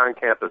should be an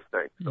on-campus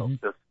thing. So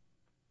just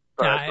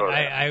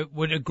I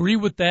would agree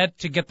with that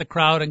to get the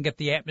crowd and get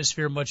the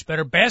atmosphere much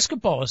better.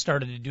 Basketball has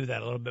started to do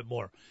that a little bit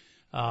more.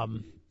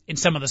 In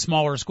some of the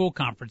smaller school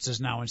conferences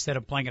now, instead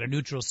of playing at a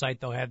neutral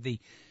site, they'll have the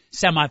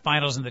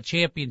semifinals and the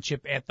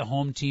championship at the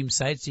home team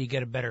site, so you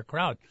get a better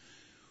crowd.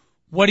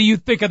 What do you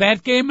think of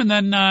that game? And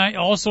then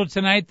also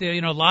tonight, a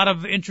lot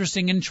of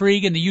interesting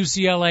intrigue in the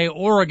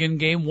UCLA-Oregon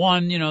game.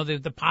 One,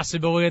 the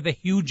possibility of the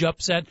huge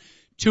upset.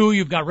 Two,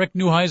 you've got Rick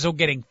Neuheisel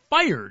getting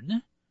fired,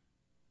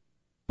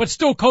 but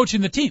still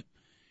coaching the team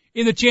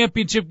in the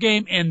championship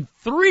game. And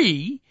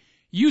three,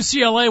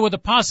 UCLA with the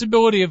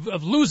possibility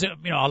of losing,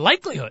 a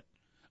likelihood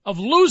of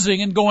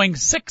losing and going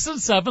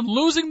 6-7,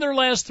 losing their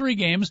last three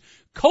games,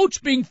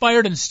 coach being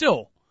fired and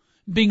still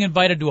being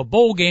invited to a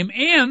bowl game.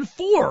 And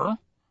four,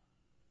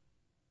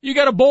 you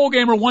got a bowl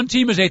game where one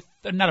team is a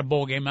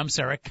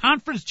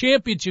conference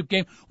championship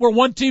game where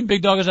one team,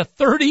 Big Dog, is a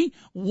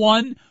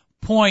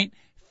 31-point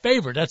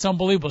favorite. That's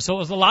unbelievable. So it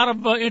was a lot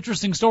of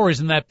interesting stories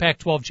in that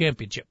Pac-12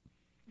 championship.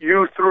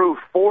 You threw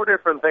four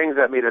different things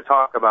at me to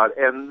talk about,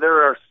 and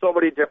there are so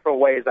many different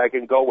ways I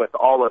can go with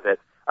all of it.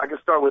 I can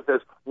start with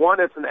this. One,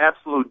 it's an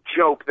absolute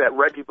joke that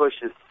Reggie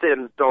Bush's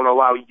sins don't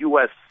allow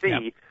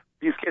USC,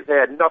 these kids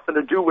that had nothing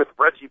to do with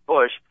Reggie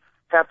Bush,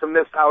 have to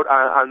miss out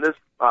on this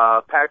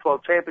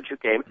Pac-12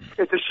 championship game.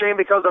 It's a shame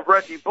because of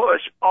Reggie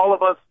Bush. All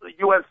of us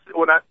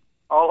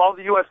all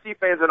the USC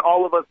fans and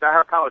all of us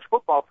diehard college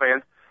football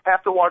fans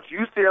have to watch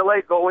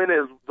UCLA go in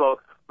as the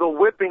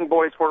whipping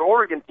boys for an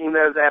Oregon team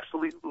that is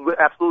absolutely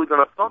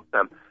going to thump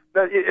them.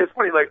 It's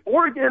funny, like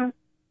Oregon,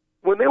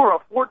 when they were a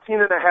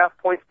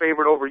 14.5-point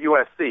favorite over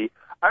USC,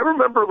 I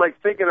remember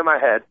thinking in my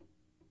head,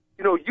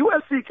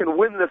 USC can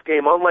win this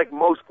game unlike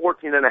most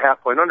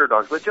 14.5-point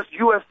underdogs, but just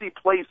USC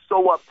plays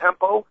so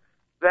up-tempo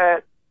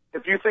that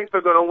if you think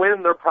they're going to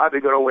win, they're probably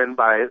going to win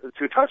by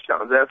 2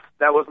 touchdowns.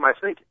 That was my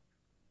thinking.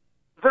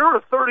 They're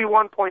a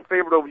 31-point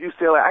favorite over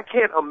UCLA. I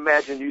can't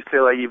imagine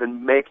UCLA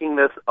even making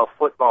this a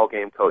football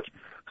game, Coach.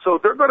 So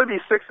they're going to be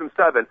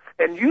 6-7,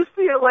 and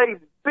UCLA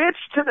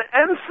bitched to the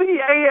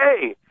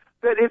NCAA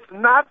that it's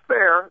not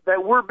fair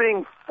that we're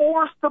being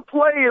forced to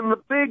play in the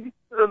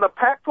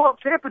Pac-12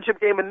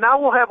 championship game, and now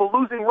we'll have a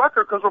losing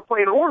record because we're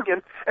playing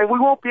Oregon, and we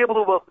won't be able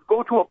to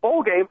go to a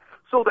bowl game.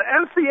 So the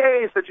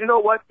NCAA said, you know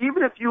what,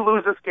 even if you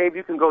lose this game,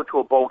 you can go to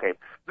a bowl game.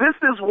 This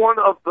is one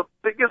of the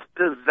biggest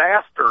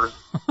disasters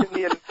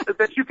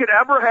that you could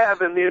ever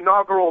have in the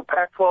inaugural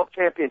Pac-12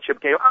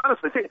 championship game.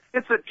 Honestly,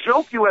 it's a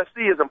joke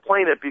USC isn't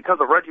playing it because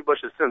of Reggie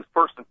Bush's sins,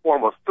 first and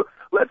foremost.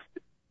 Let's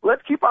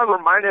keep on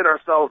reminding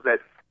ourselves that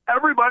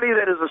everybody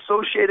that is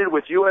associated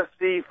with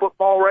USC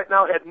football right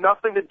now had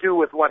nothing to do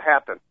with what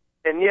happened.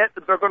 And yet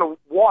they're going to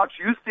watch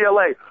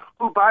UCLA,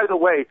 who, by the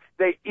way,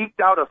 they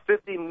eked out a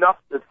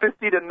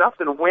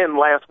 50-0 win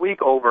last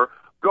week over,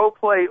 go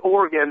play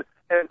Oregon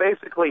and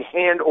basically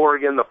hand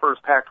Oregon the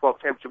first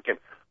Pac-12 championship game.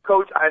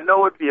 Coach, I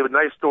know it'd be a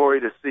nice story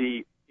to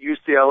see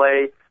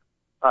UCLA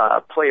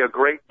play a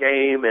great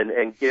game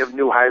and give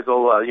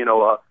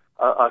Neuheisel,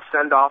 a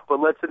send-off, but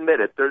let's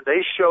admit it,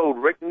 they showed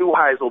Rick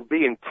Neuheisel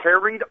being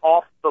carried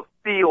off the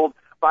field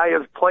by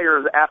his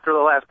players after the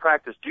last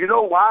practice. Do you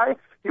know why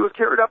he was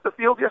carried off the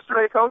field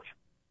yesterday, Coach?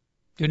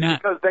 Do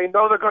not. Because they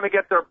know they're going to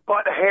get their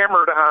butt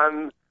hammered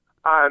on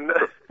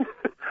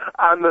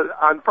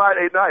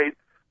Friday night,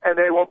 and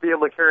they won't be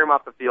able to carry him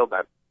off the field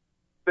then.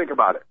 Think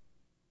about it.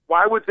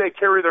 Why would they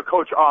carry their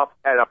coach off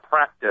at a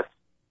practice?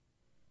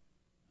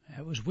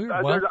 That was weird.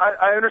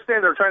 I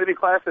understand they're trying to be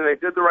classy, and they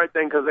did the right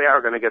thing because they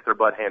are going to get their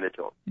butt handed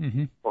to them.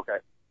 Mm-hmm. Okay.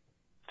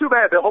 Too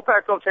bad. The whole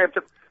Pac-12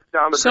 championship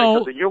down the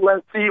drain. The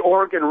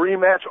USC-Oregon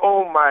rematch,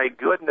 oh, my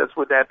goodness,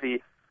 would that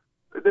be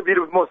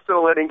the most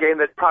scintillating game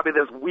that probably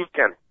this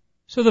weekend.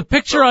 So the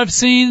picture I've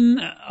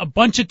seen a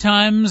bunch of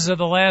times of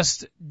the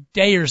last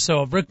day or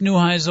so of Rick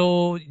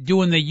Neuheisel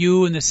doing the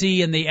U and the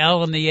C and the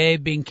L and the A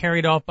being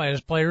carried off by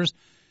his players,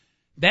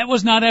 that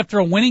was not after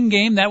a winning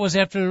game. That was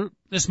after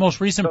this most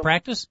recent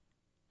practice?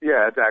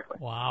 Yeah, exactly.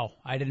 Wow,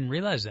 I didn't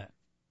realize that.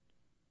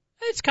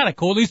 It's kind of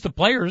cool. At least the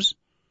players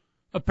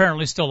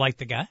apparently still like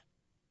the guy.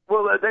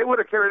 Well, they would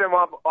have carried him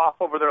off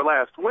over their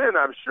last win,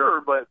 I'm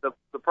sure, but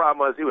the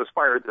problem was he was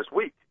fired this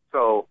week.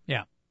 So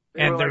yeah,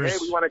 and were like, hey,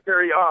 we want to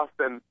carry you off,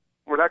 and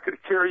we're not going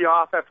to carry you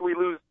off after we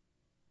lose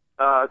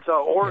to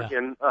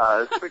Oregon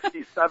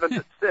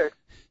 67-6.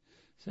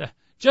 So,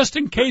 just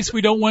in case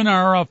we don't win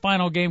our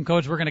final game,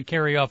 Coach, we're going to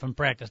carry off in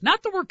practice.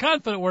 Not that we're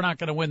confident we're not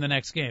going to win the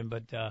next game,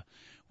 but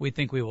we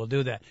think we will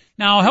do that.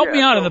 Now, help me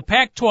out in the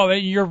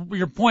Pac-12.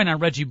 Your point on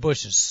Reggie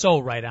Bush is so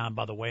right on,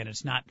 by the way, and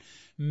it's not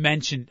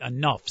mentioned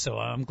enough. So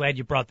I'm glad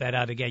you brought that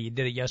out again. You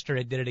did it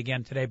yesterday, did it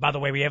again today. By the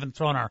way, we haven't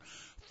thrown our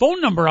phone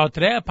number out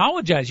today. I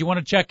apologize. You want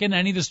to check in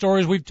any of the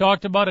stories we've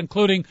talked about,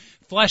 including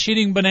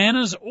flesh-eating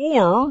bananas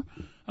or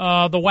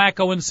the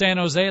wacko in San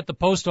Jose at the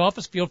post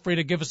office, feel free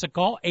to give us a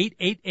call,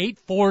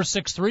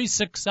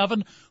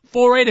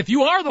 888-463-6748. If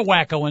you are the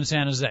wacko in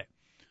San Jose,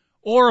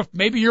 Or if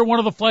maybe you're one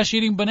of the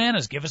flesh-eating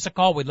bananas, give us a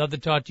call. We'd love to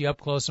talk to you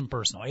up close and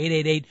personal.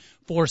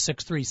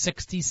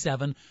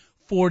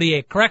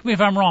 888-463-6748. Correct me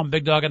if I'm wrong,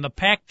 Big Dog. In the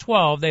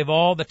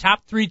Pac-12, the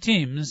top three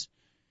teams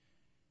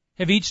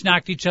have each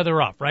knocked each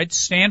other off, right?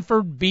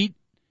 Stanford beat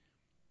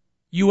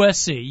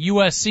USC.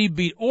 USC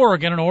beat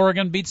Oregon, and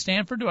Oregon beat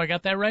Stanford. Do I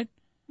got that right?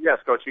 Yes,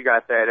 Coach, you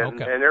got that.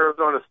 And, okay. And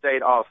Arizona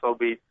State also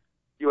beat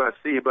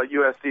USC, but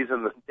USC's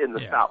in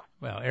the South.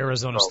 Well,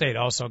 Arizona State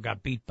also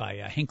got beat by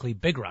Hinckley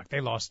Big Rock. They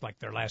lost like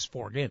their last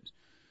 4 games.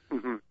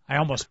 Mm-hmm. I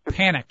almost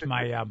panicked.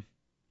 My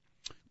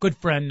good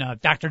friend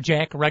Dr.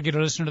 Jack, a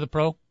regular listener to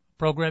the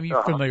program.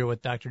 You're familiar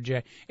with Dr.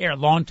 Jack, a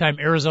longtime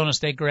Arizona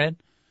State grad.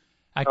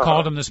 I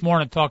called him this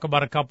morning to talk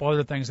about a couple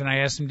other things, and I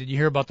asked him, "Did you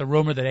hear about the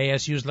rumor that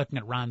ASU is looking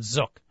at Ron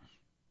Zook?"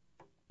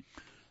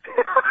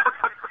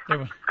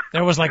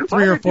 There was like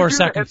 3 or 4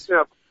 seconds.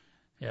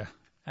 Yeah.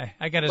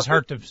 I got his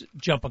heart to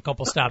jump a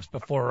couple stops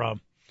before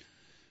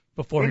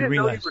he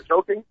realized. He didn't know you were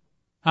joking?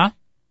 Huh?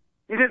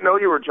 He didn't know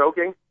you were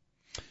joking?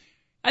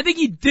 I think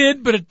he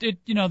did, but it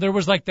there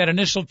was like that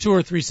initial 2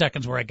 or 3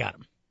 seconds where I got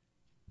him.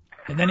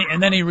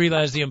 And then he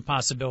realized the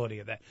impossibility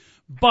of that.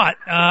 But,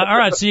 all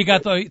right, so you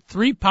got the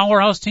 3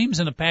 powerhouse teams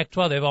in the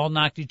Pac-12. They've all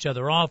knocked each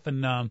other off,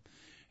 and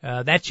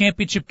that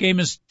championship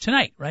game is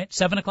tonight, right?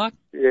 7:00?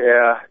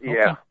 Yeah.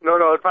 Okay.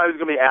 No, it probably is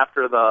going to be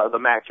after the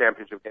MAC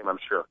championship game, I'm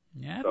sure.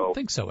 Yeah, I don't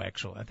think so,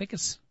 actually. I think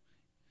the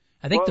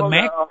I'll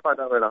find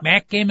out right now.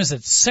 MAC game is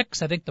at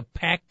 6. I think the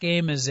PAC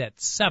game is at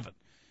 7.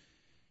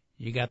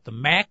 You got the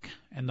MAC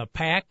and the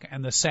PAC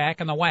and the SAC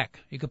and the WAC.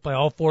 You could play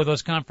all 4 of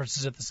those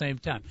conferences at the same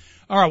time.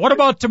 All right, what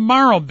about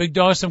tomorrow, Big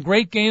Dog? Some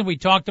great games. We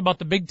talked about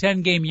the Big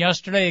Ten game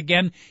yesterday.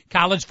 Again,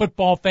 college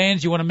football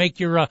fans, you want to make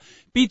your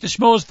Beat the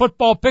SHMOES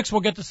football picks.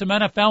 We'll get to some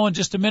NFL in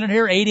just a minute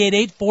here.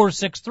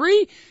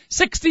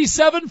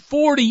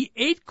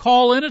 888-463-6748.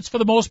 Call in. It's for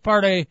the most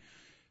part a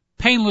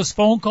painless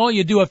phone call.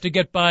 You do have to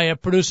get by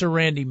producer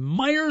Randy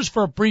Myers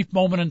for a brief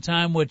moment in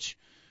time, which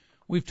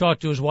we've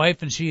talked to his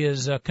wife, and she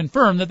has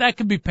confirmed that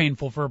can be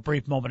painful for a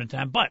brief moment in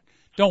time. But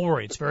don't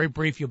worry, it's very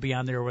brief. You'll be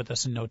on there with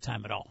us in no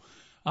time at all.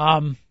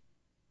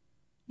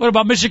 What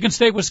about Michigan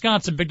State,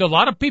 Wisconsin? Big, a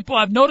lot of people,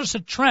 I've noticed a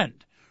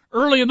trend.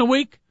 Early in the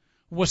week,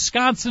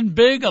 Wisconsin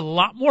big, a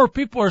lot more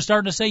people are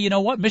starting to say, you know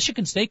what,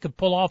 Michigan State could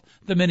pull off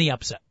the mini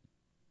upset.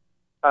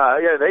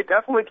 Yeah, they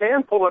definitely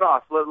can pull it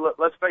off.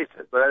 Let's face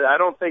it, but I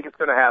don't think it's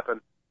going to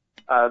happen.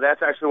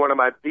 That's actually one of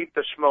my Beat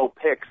the SHMOE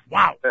picks.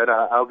 Wow. That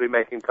I'll be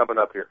making coming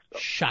up here. So.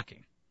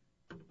 Shocking.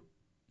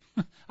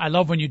 I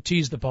love when you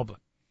tease the public.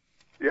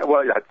 Yeah,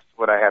 well, that's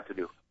what I have to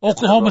do.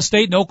 Oklahoma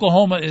State and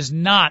Oklahoma is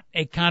not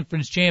a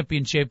conference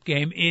championship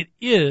game. It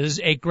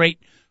is a great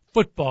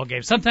football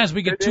game. Sometimes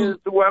we get It is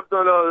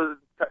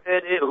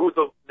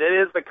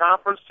the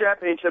conference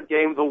championship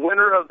game. The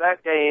winner of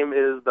that game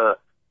is the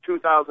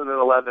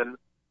 2011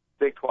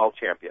 Big 12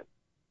 champion.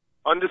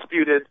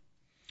 Undisputed,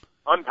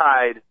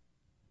 untied,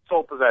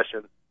 sole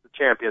possession, the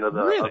champion of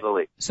the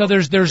league. So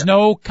there's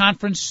no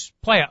conference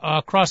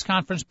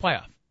cross-conference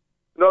playoff?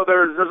 No,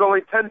 there's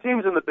only 10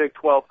 teams in the Big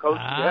 12, Coach.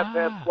 You have to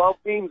have 12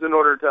 teams in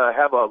order to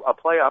have a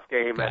playoff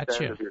game at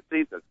the end of your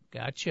season.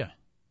 Gotcha.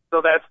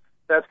 So hey,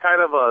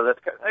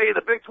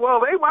 the Big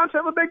 12, hey, why don't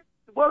you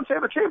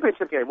have a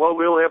championship game? Well,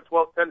 we only have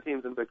 10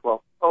 teams in the Big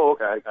 12. Oh,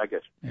 okay, I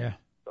get you. Yeah.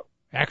 So.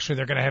 Actually,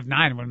 they're going to have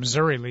 9 when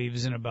Missouri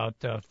leaves in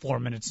about 4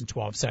 minutes and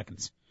 12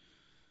 seconds.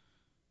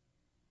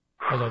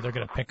 Although they're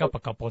going to pick up a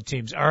couple of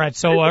teams. All right,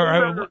 so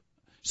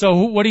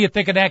what do you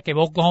think of that game?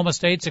 Oklahoma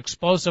State's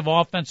explosive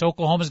offense.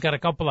 Oklahoma's got a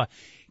couple of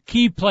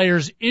key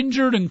players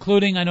injured,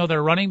 including, I know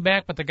their running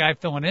back, but the guy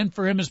filling in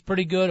for him is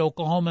pretty good.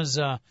 Oklahoma's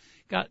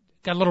got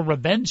a little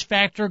revenge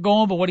factor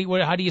going, but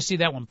how do you see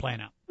that one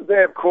playing out? They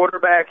have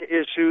quarterback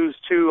issues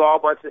too, all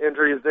bunch of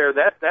injuries there.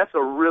 That's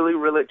a really,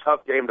 really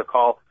tough game to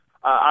call.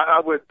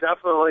 I would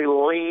definitely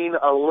lean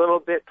a little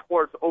bit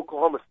towards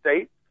Oklahoma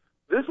State.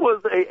 This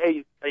was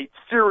a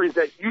series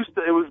that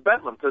it was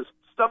bedlam, because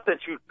stuff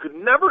that you could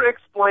never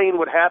explain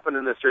would happen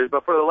in this series.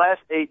 But for the last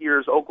 8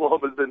 years,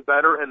 Oklahoma's been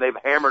better, and they've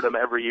hammered them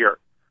every year.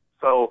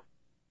 So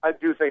I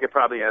do think it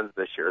probably ends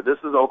this year. This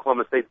is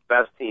Oklahoma State's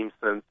best team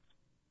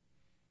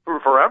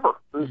forever.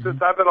 Mm-hmm.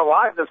 Since I've been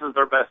alive, this is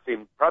their best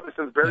team, probably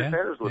since Barry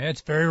Sanders was. Yeah,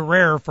 it's very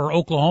rare for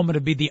Oklahoma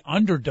to be the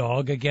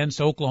underdog against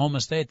Oklahoma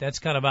State. That's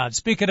kind of odd.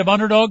 Speaking of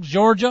underdogs,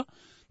 Georgia,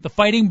 the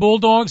Fighting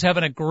Bulldogs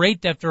having a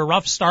great, after a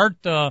rough start,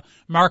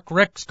 Mark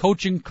Richt's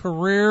coaching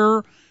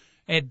career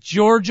at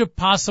Georgia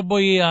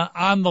possibly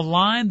on the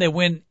line. They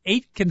win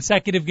 8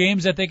 consecutive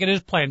games, I think it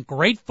is, playing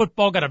great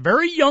football. Got a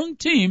very young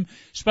team,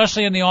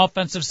 especially on the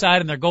offensive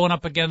side, and they're going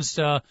up against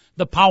the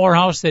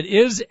powerhouse that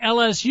is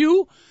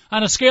LSU.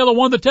 On a scale of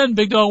 1 to 10,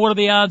 Big Dog, what are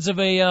the odds of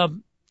a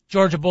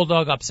Georgia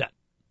Bulldog upset?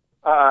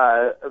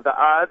 The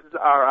odds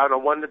are on a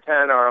 1 to 10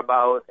 are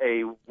about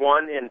a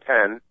 1 in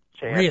 10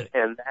 chance. Really?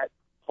 And that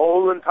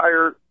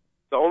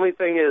the only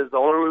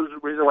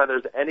reason why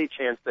there's any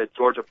chance that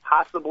Georgia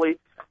possibly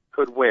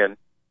could win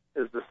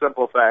is the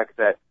simple fact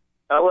that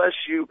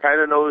LSU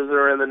kind of knows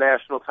they're in the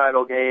national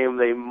title game.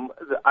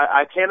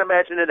 I can't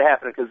imagine it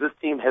happening, because this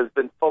team has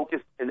been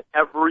focused in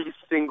every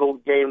single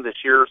game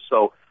this year.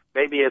 So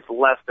Maybe it's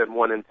less than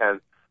 1 in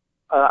 10.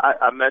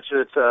 I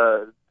mentioned it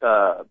to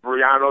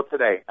Briano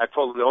today. I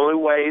told him the only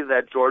way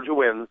that Georgia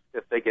wins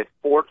if they get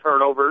 4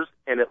 turnovers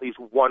and at least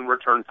 1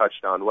 return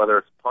touchdown, whether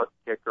it's punt,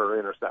 kick, or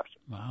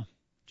interception. Wow.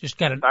 Just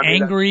got an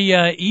angry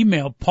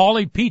email.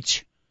 Paulie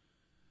Peach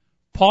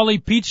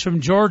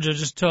from Georgia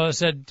just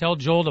said, tell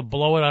Joel to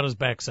blow it out his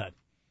backside.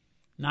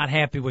 Not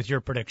happy with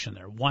your prediction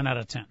there. 1 out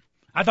of 10.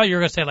 I thought you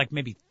were going to say like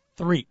maybe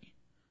 3.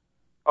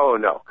 Oh,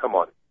 no. Come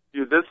on.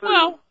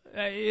 Well,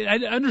 I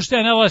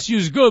understand LSU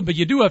is good, but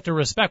you do have to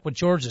respect what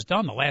Georgia's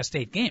done the last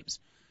 8 games.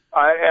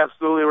 I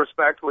absolutely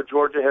respect what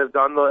Georgia has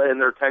done in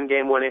their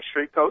 10-game winning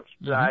streak, Coach.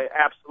 Mm-hmm. I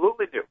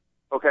absolutely do.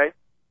 Okay?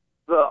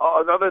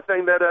 Another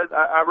thing that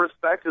I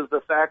respect is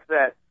the fact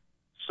that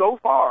so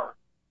far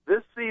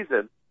this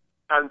season,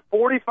 on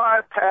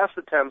 45 pass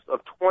attempts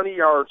of 20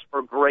 yards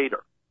or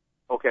greater,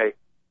 okay,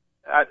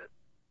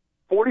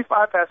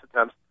 45 pass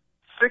attempts,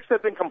 6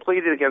 have been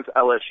completed against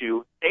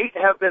LSU, 8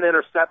 have been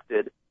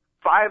intercepted,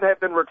 5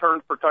 have been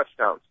returned for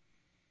touchdowns.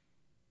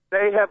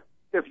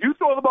 If you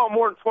throw the ball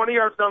more than 20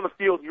 yards down the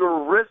field,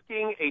 you're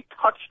risking a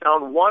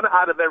touchdown 1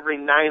 out of every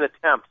 9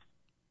 attempts.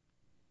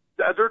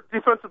 Their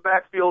defensive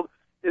backfield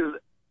is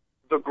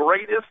the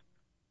greatest.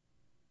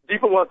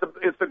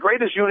 It's the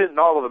greatest unit in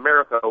all of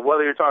America,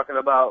 whether you're talking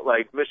about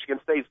like Michigan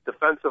State's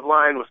defensive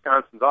line,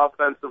 Wisconsin's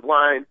offensive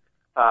line,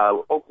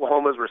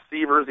 Oklahoma's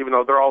receivers, even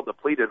though they're all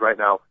depleted right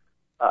now.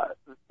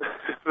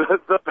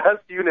 The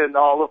best unit in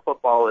all of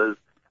football is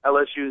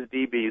LSU's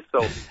DBs.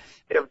 So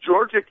if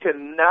Georgia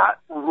cannot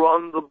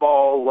run the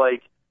ball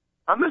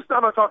I'm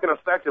not talking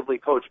effectively,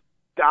 Coach,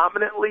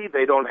 dominantly,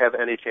 they don't have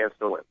any chance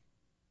to win.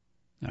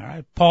 All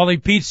right.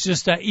 Paulie Peets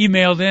just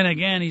emailed in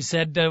again. He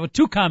said, with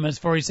 2 comments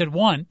for you. He said,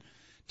 1,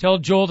 tell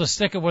Joel to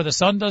stick it where the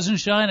sun doesn't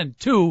shine, and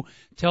 2,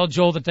 tell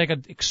Joel to take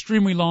an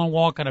extremely long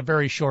walk on a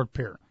very short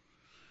pier.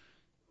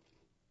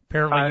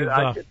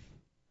 Apparently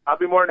I'll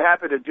be more than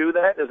happy to do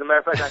that. As a matter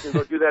of fact, I can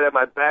go do that in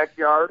my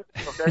backyard.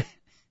 Okay.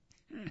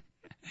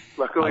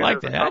 Luckily, I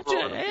like that.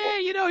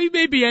 He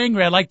may be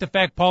angry. I like the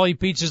fact Paulie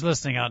Peach is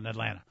listening out in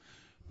Atlanta.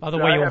 By the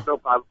way, I have no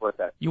problem with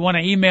that. You want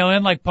to email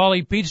in like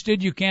Paulie Peach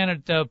did? You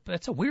can.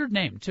 That's a weird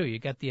name too. You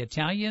got the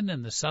Italian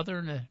and the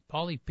Southern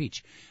Paulie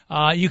Peach.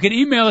 You can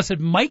email us at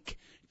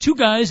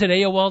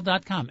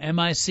Mike2guys@AOL.com.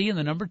 MIC and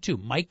the number 2.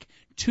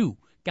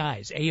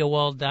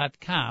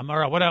 Mike2guys@AOL.com. All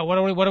right. What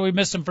are we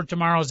missing for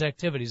tomorrow's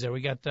activities? There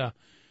we got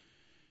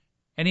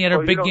any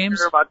other big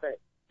games?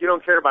 You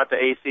don't care about the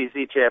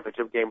ACC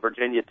championship game,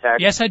 Virginia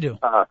Tech. Yes, I do.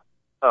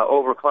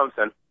 Over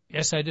Clemson.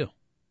 Yes, I do.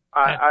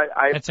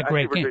 That's a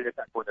great game. Virginia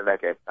Tech winning that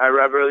game. I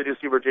really do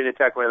see Virginia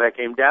Tech winning that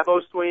game.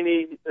 Dabo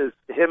Swinney,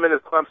 him and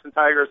his Clemson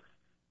Tigers,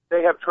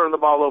 they have turned the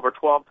ball over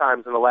 12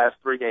 times in the last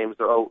 3 games.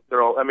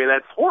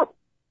 That's horrible.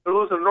 They're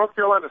losing to North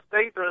Carolina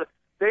State.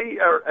 They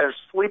are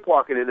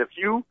sleepwalking. And if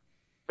you're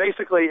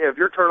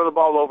turning the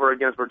ball over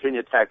against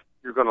Virginia Tech,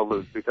 you're going to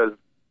lose because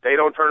they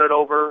don't turn it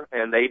over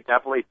and they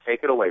definitely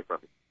take it away from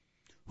you.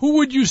 Who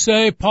would you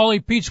say,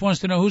 Paulie Peach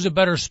wants to know, who's a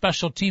better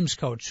special teams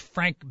coach,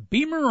 Frank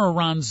Beamer or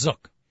Ron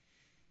Zook?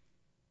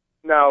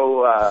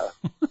 Now,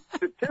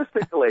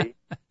 statistically,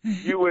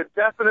 you would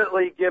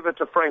definitely give it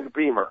to Frank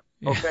Beamer,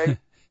 okay?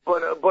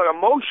 But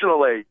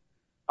emotionally,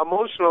 I'm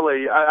going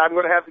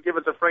to have to give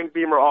it to Frank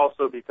Beamer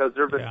also because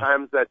there have been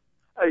times that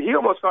he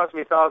almost cost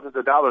me thousands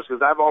of dollars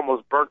because I've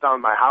almost burnt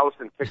down my house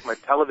and kicked my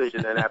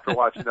television in after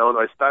watching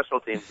Illinois special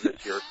teams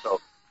this year. So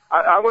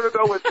I'm going to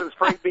go with, since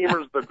Frank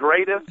Beamer's the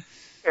greatest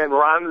and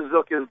Ron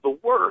Zook is the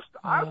worst,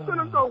 I'm going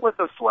to go with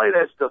a slight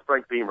edge to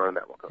Frank Beamer in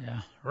that one.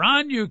 Yeah.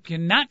 Ron, you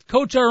cannot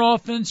coach our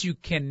offense. You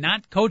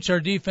cannot coach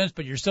our defense,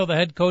 but you're still the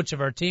head coach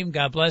of our team.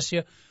 God bless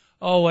you.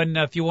 Oh, and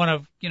if you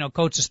want to,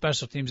 coach the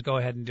special teams, go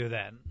ahead and do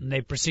that. And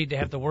they proceed to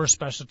have the worst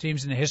special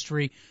teams in the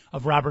history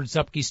of Robert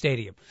Zupke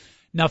Stadium.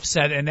 Enough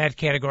said in that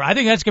category. I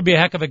think that's going to be a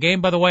heck of a game,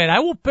 by the way, and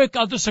I'll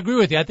disagree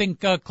with you. I think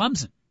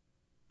Clemson,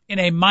 in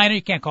a minor,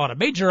 you can't call it a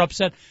major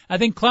upset, I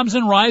think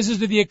Clemson rises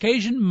to the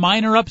occasion,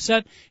 minor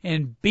upset,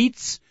 and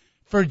beats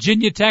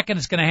Virginia Tech, and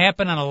it's going to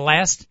happen on a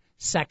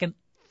last-second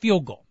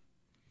field goal.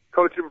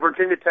 Coach,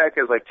 Virginia Tech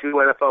has 2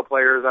 NFL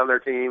players on their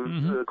team.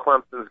 Mm-hmm.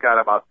 Clemson's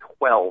got about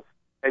 12,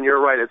 and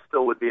you're right, it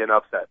still would be an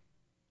upset.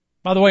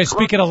 By the way,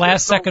 speaking of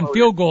last-second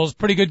field goals,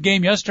 pretty good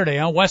game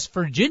yesterday, West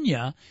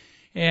Virginia,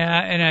 in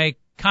a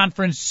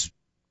conference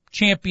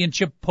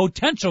championship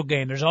potential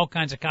game. There's all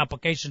kinds of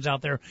complications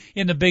out there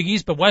in the Big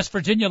East, but West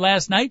Virginia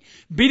last night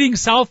beating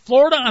South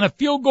Florida on a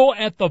field goal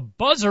at the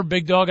buzzer,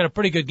 Big Dog, at a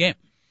pretty good game.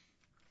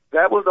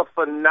 That was a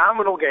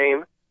phenomenal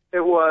game.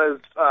 It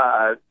was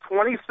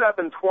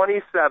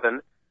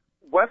 27-27.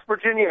 West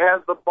Virginia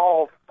has the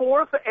ball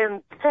 4th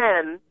and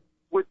 10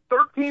 with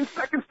 13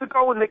 seconds to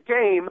go in the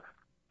game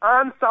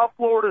on South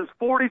Florida's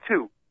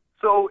 42.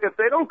 So if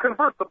they don't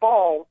convert,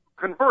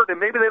 and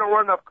maybe they don't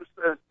run enough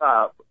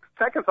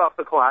seconds off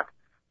the clock,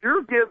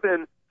 you're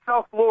giving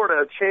South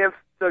Florida a chance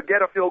to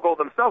get a field goal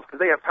themselves because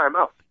they have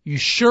timeouts. You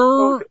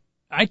sure? Okay.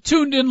 I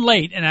tuned in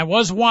late and I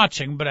was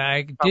watching, but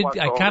I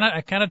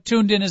kind of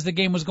tuned in as the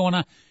game was going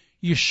on.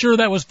 You sure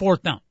that was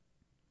 4th down?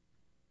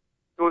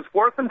 It was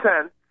 4th and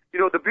 10.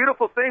 The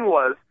beautiful thing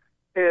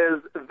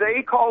is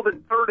they called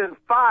it 3rd and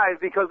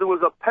 5 because it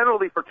was a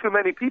penalty for too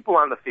many people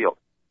on the field.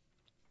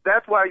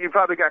 That's why you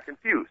probably got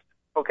confused.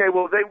 Okay,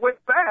 well, they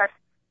went back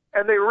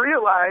and they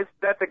realized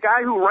that the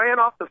guy who ran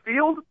off the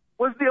field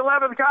was the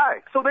 11th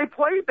guy. So they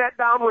played that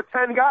down with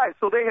 10 guys.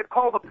 So they had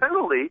called a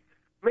penalty,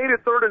 made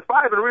it 3rd and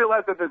 5, and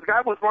realized that this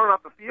guy was running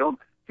off the field.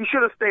 He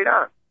should have stayed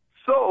on.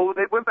 So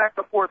they went back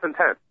to 4th and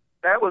 10.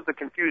 That was the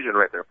confusion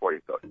right there for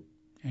you, Coach.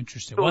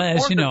 Interesting. So well,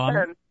 as you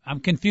know, I'm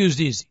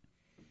confused easy.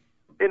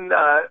 On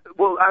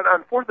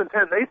 4th and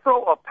 10, they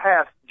throw a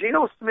pass.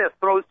 Geno Smith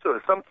throws to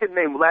some kid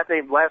named last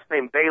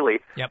name Bailey,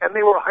 and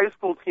they were high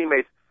school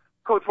teammates.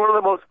 Coach, one of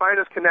the most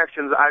finest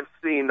connections I've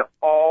seen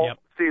all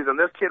season.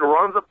 This kid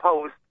runs a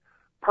post,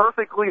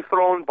 perfectly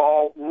thrown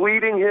ball,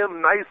 leading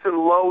him nice and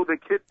low. The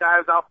kid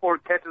dives out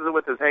forward, catches it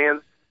with his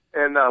hands,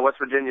 and West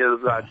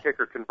Virginia's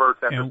kicker converts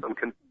after some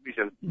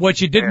confusion.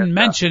 What you didn't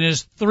mention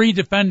is 3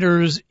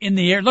 defenders in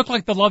the air. It looked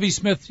like the Lovie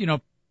Smith,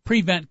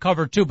 prevent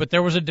cover too, but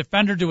there was a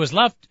defender to his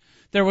left,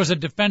 there was a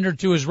defender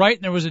to his right,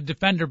 and there was a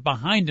defender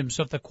behind him.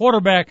 So if the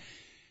quarterback,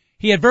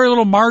 he had very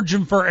little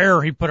margin for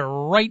error, he put it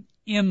right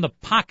in the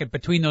pocket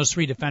between those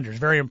 3 defenders.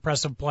 Very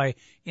impressive play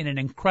in an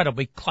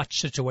incredibly clutch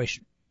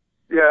situation.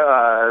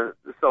 Yeah,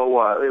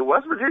 so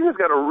West Virginia's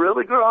got a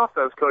really good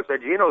offense, Coach.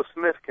 That Geno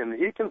Smith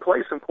can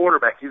play some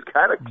quarterback. He's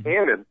got a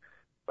cannon.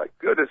 My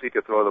goodness, he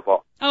could throw the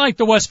ball. I like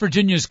the West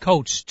Virginia's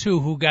coach too,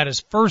 who got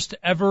his first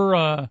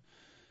ever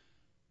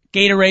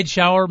Gatorade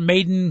shower,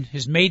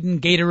 his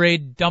maiden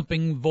Gatorade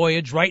dumping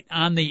voyage right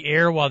on the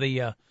air while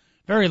the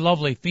very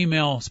lovely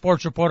female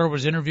sports reporter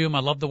was interviewing him. I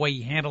love the way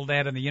he handled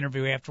that in the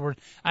interview afterward.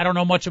 I don't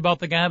know much about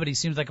the guy, but he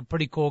seems like a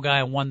pretty cool guy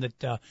and one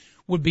that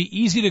would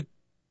be easy to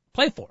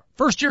play for.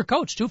 First-year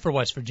coach, too, for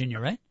West Virginia,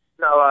 right?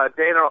 No,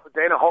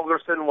 Dana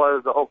Holgerson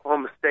was the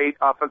Oklahoma State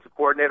offensive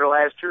coordinator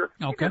last year.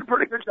 Okay. He did a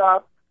pretty good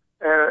job.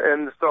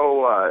 And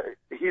so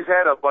he's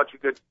had a bunch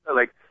of good,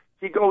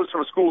 he goes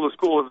from school to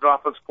school as an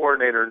offensive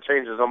coordinator and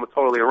changes them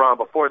totally around.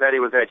 Before that, he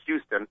was at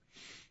Houston.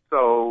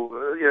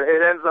 So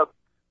it ends up,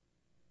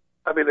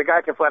 the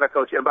guy can flat out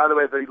coach. And by the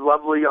way, the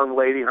lovely young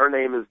lady, her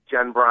name is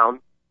Jen Brown,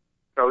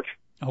 Coach.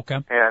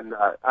 Okay. And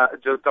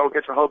just don't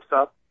get your hopes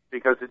up,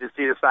 because did you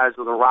see the size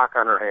of the rock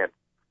on her hand?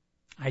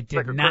 I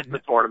did not. The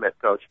tournament,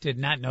 Coach. Did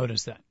not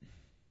notice that.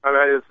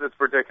 It's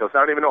ridiculous. I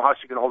don't even know how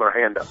she can hold her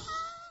hand up.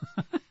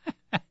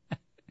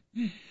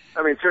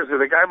 Seriously,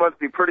 the guy must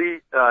be pretty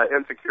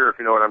insecure, if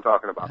you know what I'm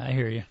talking about. I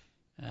hear you.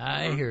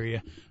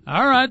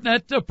 All right,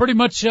 that pretty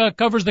much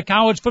covers the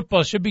college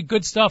football. Should be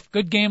good stuff.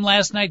 Good game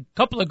last night.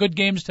 Couple of good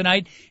games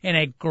tonight, and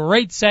a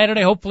great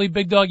Saturday. Hopefully,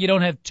 Big Dog, you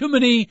don't have too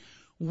many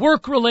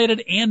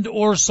work-related and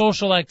or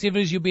social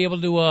activities. You'll be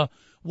able to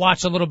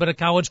watch a little bit of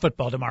college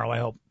football tomorrow, I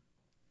hope.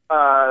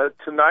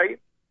 Tonight,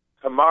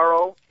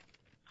 tomorrow,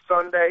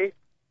 Sunday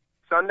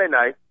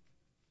night,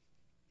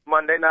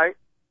 Monday night,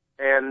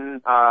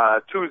 and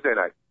Tuesday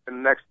night,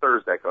 and next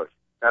Thursday, Coach.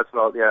 That's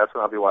when I'll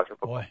be watching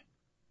football. Boy,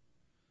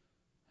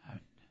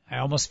 I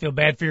almost feel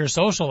bad for your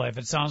social life.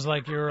 It sounds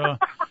like you're.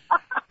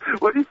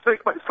 What do you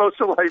think my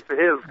social life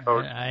is,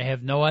 Coach? I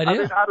have no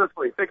idea.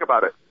 Honestly, think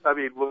about it.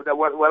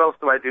 What else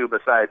do I do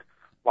besides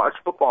watch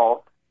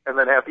football and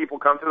then have people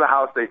come to the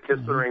house, they kiss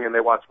the ring, and they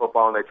watch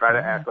football, and they try to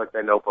act like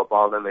they know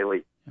football, and then they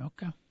leave.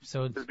 Okay.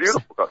 So it's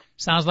beautiful, Coach.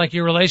 Sounds like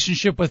your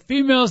relationship with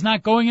females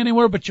not going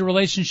anywhere, but your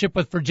relationship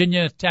with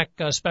Virginia Tech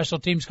special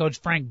teams coach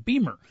Frank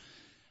Beamer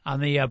on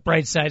the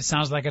bright side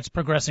sounds like it's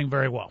progressing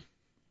very well.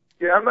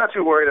 Yeah, I'm not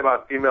too worried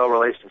about female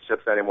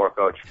relationships anymore,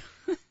 Coach.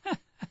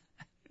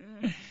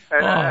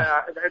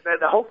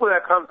 And hopefully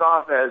that comes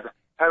off as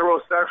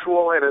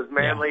heterosexual and as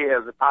manly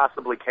as it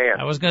possibly can.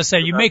 I was going to say,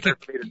 you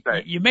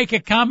make a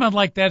comment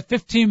like that,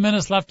 15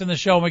 minutes left in the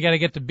show, and we got to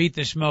get to Beat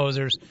the Schmoes.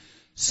 There's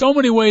so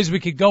many ways we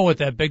could go with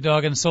that, Big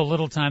Dog, and so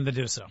little time to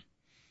do so.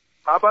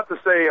 How about to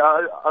say,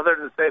 other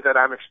than say that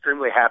I'm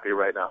extremely happy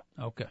right now.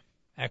 Okay.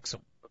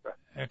 Excellent.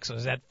 Excellent.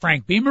 Is that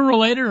Frank Beamer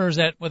related, or is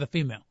that with a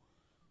female?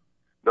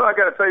 No, I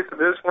got to tell you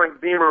something. This is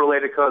Frank Beamer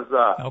related because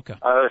a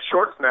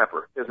short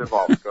snapper is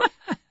involved.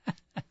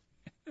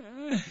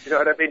 You know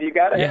what I mean? You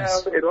got to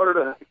have, in order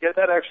to get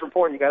that extra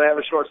point, you got to have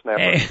a short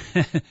snapper. Hey,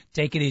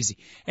 take it easy.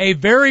 Hey,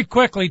 very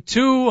quickly,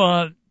 two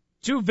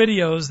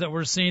videos that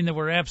we're seeing that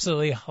were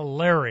absolutely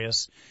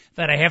hilarious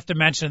that I have to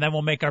mention, and then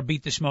we'll make our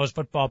Beat the Schmoes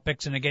football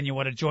picks. And again, you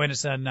want to join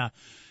us on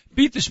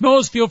Beat the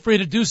Schmoes, feel free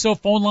to do so.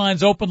 Phone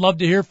lines open. Love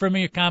to hear from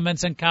you. Your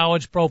comments on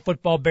college, pro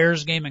football,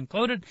 Bears game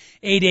included.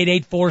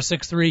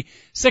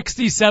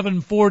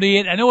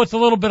 888-463-6748. I know it's a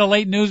little bit of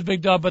late news,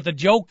 Big Dog, but the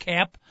Joe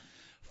Cap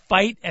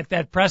fight at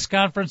that press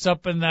conference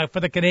up in for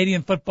the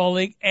Canadian Football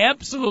League,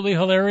 absolutely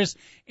hilarious.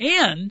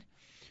 And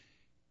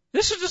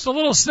this is just a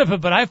little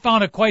snippet, but I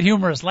found it quite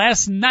humorous.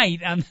 Last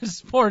night on the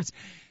sports,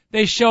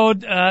 they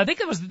showed, I think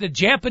it was the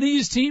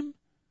Japanese team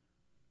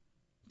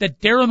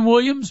that Darren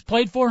Williams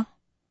played for.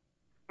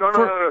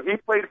 No. He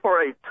played for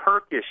a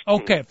Turkish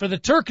team. Okay, for the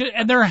Turkish,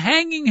 and they're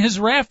hanging his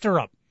rafter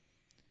up.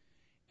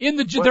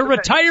 They're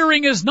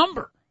retiring his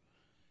number.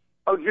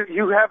 Oh,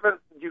 you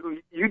haven't,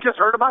 you just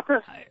heard about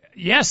this?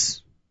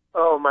 Yes.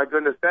 Oh my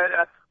goodness.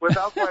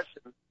 without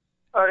question.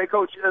 All right,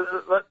 Coach,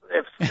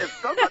 if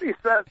somebody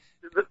says,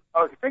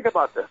 think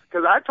about this,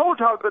 because I told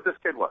you how good this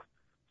kid was.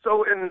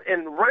 So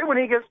in right when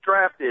he gets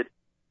drafted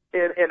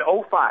in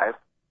 05,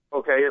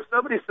 okay, if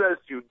somebody says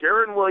to you,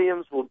 Darren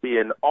Williams will be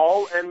an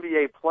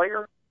all-NBA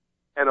player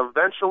and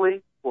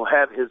eventually will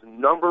have his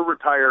number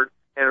retired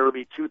and it'll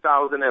be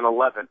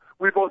 2011,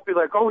 we'd both be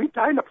like, oh, he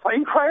died in a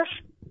plane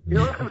crash? You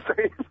know what I'm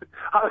saying?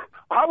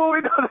 How will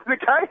we know that the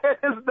guy had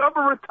his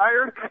number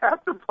retired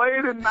after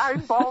playing in 9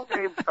 ball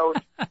games,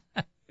 Coach?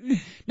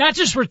 Not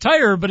just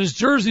retire, but his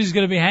jersey's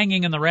going to be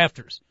hanging in the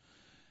rafters.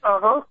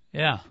 Uh-huh.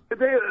 Yeah. But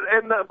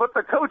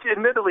the coach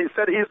admittedly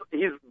said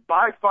he's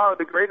by far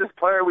the greatest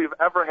player we've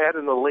ever had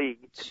in the league.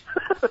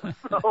 So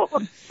I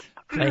was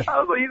like,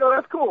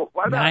 that's cool.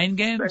 Why not? 9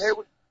 games? Hey,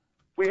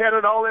 we had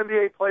an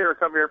all-NBA player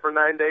come here for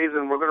 9 days,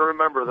 and we're going to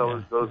remember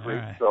those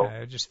weeks. Right. So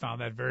I just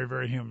found that very,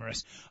 very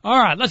humorous. All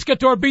right, let's get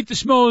to our Beat the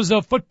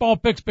SHMOES football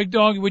picks. Big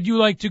Dog, would you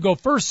like to go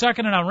first,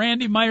 second? And now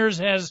Randy Myers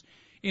has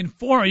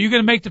informed. Are you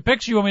going to make the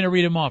picks, or you want me to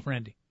read them off,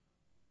 Randy?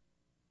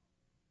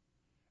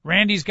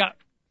 Randy's got...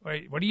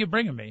 Wait, what are you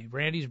bringing me?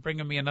 Randy's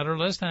bringing me another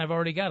list, and I've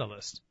already got a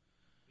list.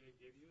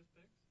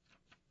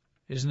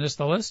 Isn't this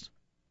the list?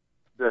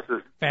 This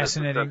is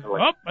fascinating. This is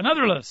oh,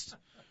 another list.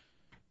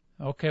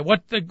 Okay,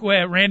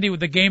 Randy, with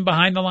the game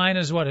behind the line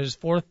is what, his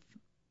fourth?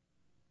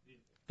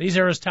 These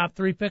are his top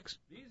 3 picks?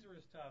 These are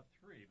his top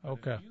 3. But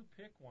okay. If you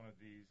pick one of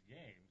these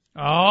games.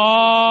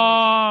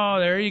 Oh,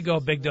 there you go,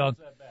 Big Dog.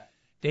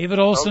 David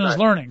Olson is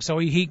learning. So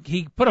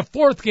he put a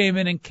 4th game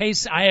in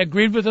case I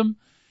agreed with him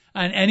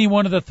on any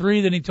one of the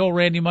 3, then he told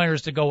Randy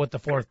Myers to go with the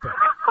 4th pick.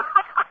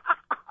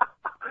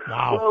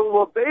 Wow.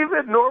 Well,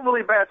 David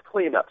normally bats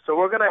cleanup, so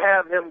we're going to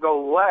have him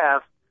go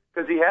last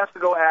because he has to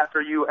go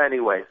after you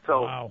anyway.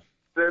 So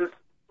since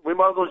we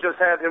might as well just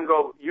have him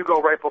go, you go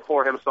right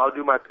before him, so I'll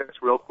do my picks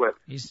real quick.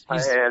 He's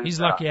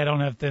lucky I don't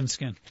have thin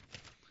skin.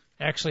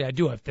 Actually, I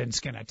do have thin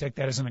skin. I take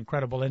that as an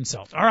incredible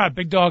insult. All right,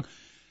 Big Dog.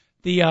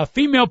 The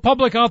female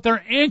public out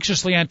there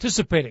anxiously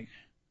anticipating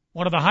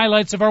one of the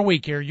highlights of our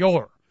week here,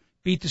 your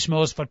Beat the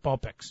SHMOES football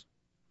picks.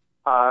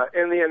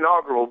 In the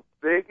inaugural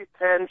Big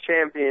Ten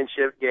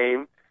championship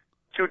game,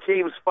 2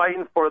 teams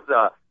fighting for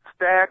the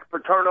Stag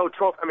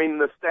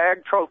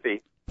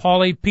Trophy.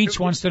 Paulie Peach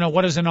wants to know,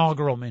 what does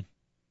inaugural mean?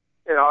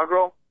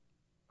 Inaugural?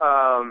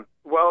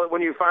 Well,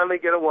 when you finally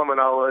get a woman,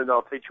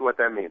 I'll teach you what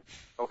that means.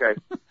 Okay.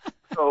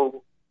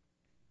 So,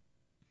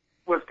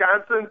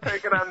 Wisconsin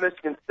taking on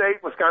Michigan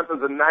State.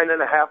 Wisconsin's a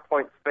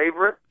 9.5-point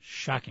favorite.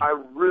 Shocking.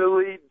 I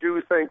really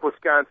do think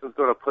Wisconsin's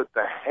going to put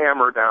the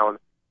hammer down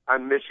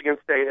on Michigan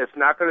State. It's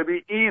not going to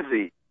be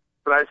easy,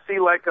 but I see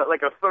like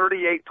a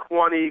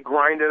 38-20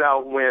 grinded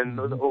out win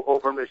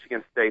over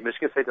Michigan State.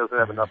 Michigan State doesn't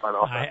have enough on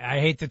offense. I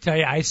hate to tell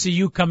you, I see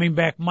you coming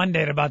back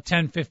Monday at about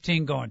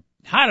 10:15 going,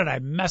 how did I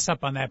mess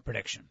up on that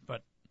prediction?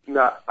 But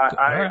no,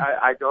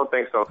 I don't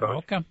think so,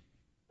 Coach.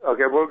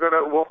 Okay,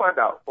 we'll find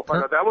out.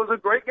 That was a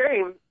great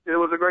game. It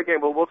was a great game,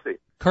 but we'll see.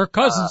 Kirk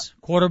Cousins,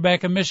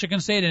 quarterback of Michigan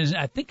State, and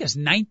I think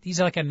he's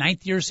like a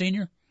 9th-year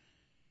senior.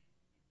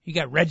 He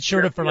got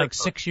redshirted for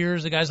 6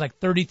 years. The guy's like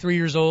 33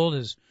 years old.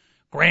 His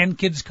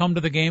grandkids come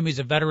to the game. He's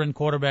a veteran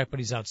quarterback, but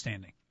he's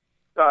outstanding.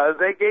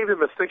 They gave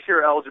him a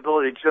 6-year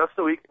eligibility just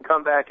so he can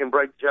come back and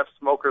break Jeff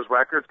Smoker's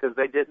records because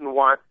they didn't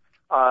want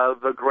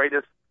the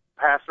greatest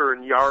passer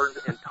in yards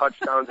and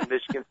touchdowns in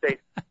Michigan State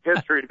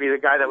history to be the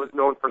guy that was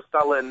known for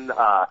selling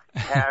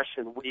hash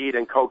and weed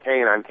and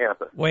cocaine on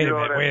campus. Wait a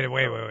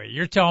minute.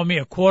 You're telling me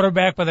a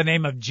quarterback by the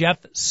name of Jeff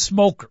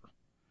Smoker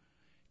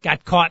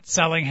got caught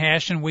selling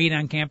hash and weed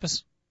on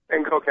campus?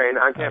 And cocaine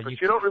on campus.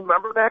 You don't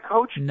remember that,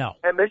 Coach? No.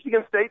 At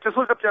Michigan State? Just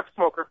look up Jeff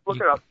Smoker. Look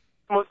it up.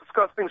 The most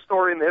disgusting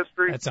story in the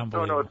history. That's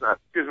unbelievable. No, it's not.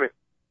 Excuse me.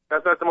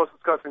 That's not the most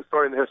disgusting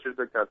story in the history of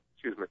the Big Ten.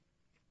 Excuse me.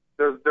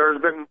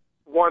 There's been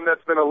one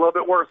that's been a little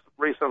bit worse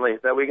recently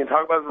that we can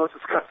talk about, the most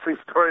disgusting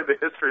story in the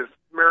history of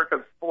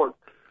American sports.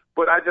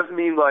 But I just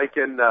mean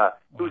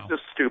who's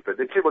just stupid.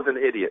 The kid was an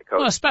idiot, Coach.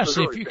 Well,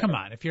 especially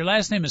if your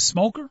last name is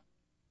Smoker.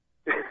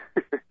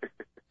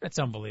 That's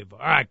unbelievable.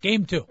 All right,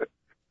 game 2.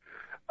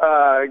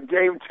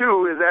 Game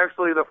 2 is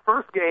actually the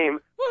first game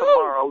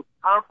tomorrow,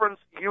 Conference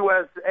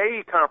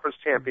USA Conference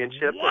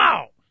Championship.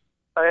 Wow.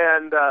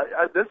 And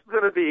this is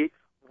going to be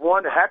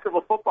one heck of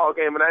a football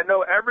game. And I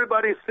know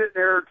everybody's sitting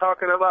there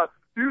talking about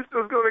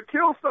Houston's going to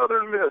kill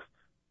Southern Miss.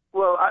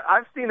 Well,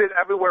 I've seen it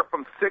everywhere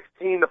from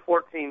 16 to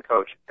 14,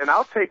 Coach. And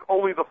I'll take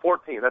only the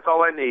 14. That's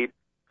all I need.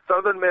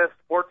 Southern Miss,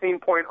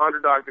 14-point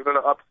underdog. They're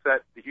going to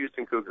upset the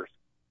Houston Cougars.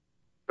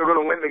 They're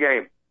going to win the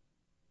game.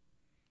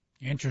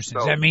 Interesting.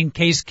 Does that mean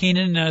Case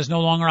Keenum is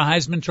no longer a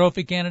Heisman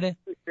Trophy candidate?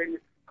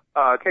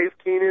 Case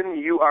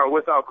Keenum, you are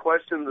without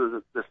question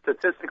the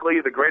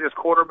statistically the greatest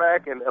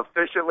quarterback and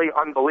efficiently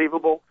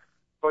unbelievable,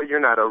 but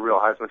you're not a real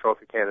Heisman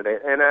Trophy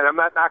candidate. And I'm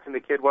not knocking the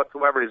kid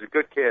whatsoever. He's a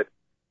good kid.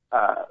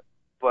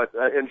 But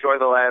enjoy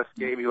the last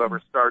game you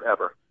ever start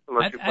ever.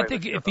 I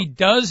think if he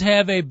does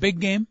have a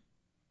big game,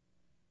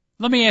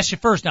 let me ask you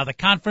first now, the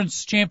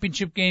conference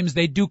championship games,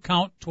 they do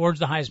count towards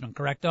the Heisman,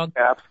 correct, Doug?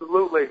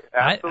 Absolutely.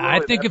 I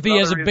think if he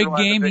has a big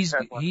game,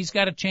 he's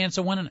got a chance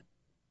of winning it.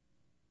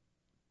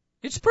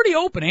 It's pretty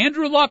open.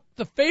 Andrew Luck,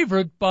 the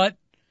favorite, but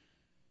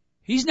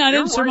he's not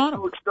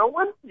insurmountable. Right, no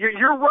one.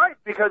 You're right,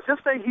 because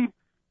just say he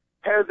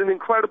has an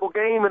incredible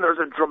game and there's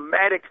a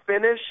dramatic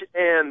finish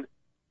and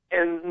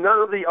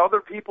none of the other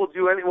people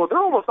do anything. Well, they're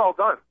almost all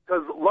done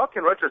because Luck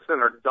and Richardson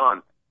are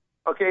done.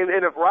 Okay,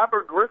 and if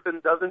Robert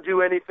Griffin doesn't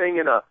do anything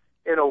in a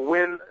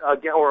win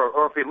again,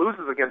 or if he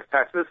loses against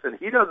Texas and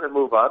he doesn't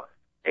move up,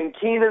 and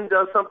Keenan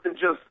does something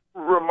just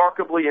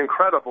remarkably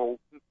incredible,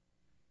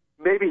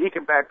 maybe he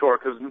can backdoor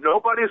because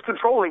nobody is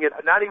controlling it,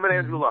 not even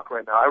Andrew Luck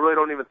right now. I really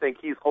don't even think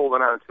he's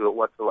holding on to it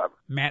whatsoever.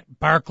 Matt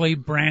Barkley,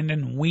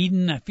 Brandon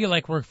Whedon. I feel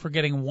like we're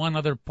forgetting one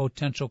other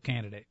potential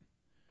candidate.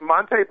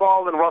 Monte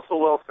Ball and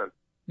Russell Wilson.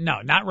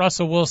 No, not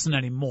Russell Wilson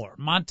anymore.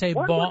 Monte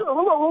Ball.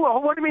 Hold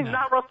on. What do you mean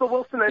not Russell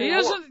Wilson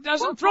anymore? He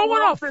doesn't throw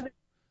it off.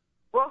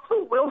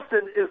 Russell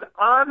Wilson is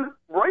on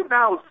right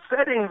now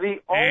setting the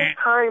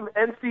all-time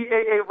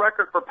NCAA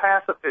record for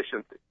pass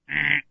efficiency.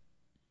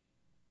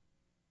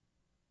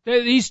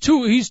 He's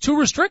too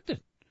restricted.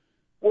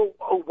 Well,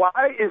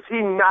 why is he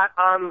not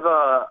on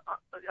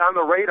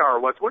the radar?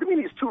 What do you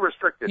mean he's too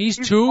restricted? He's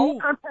too.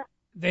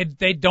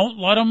 They don't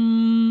let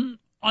him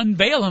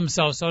unveil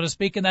himself, so to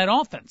speak, in that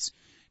offense.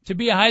 To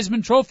be a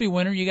Heisman Trophy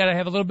winner, you got to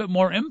have a little bit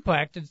more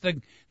impact. It's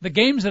the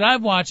games that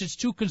I've watched, it's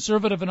too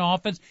conservative an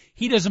offense.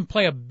 He doesn't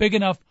play a big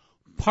enough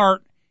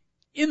part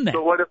in that.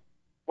 So what if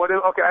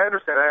okay, I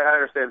understand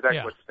exactly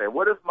what you're saying.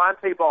 What if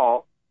Monte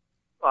Ball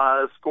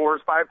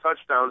scores 5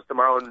 touchdowns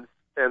tomorrow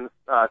and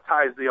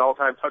ties the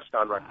all-time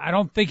touchdown record? I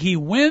don't think he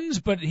wins,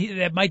 but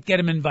that might get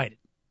him invited.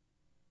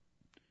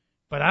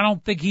 But I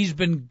don't think he's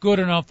been good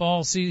enough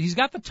all season. He's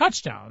got the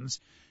touchdowns,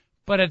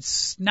 but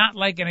it's not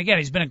like, and again,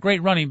 he's been a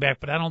great running back,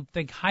 but I don't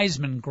think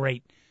Heisman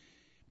great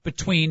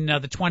between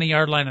the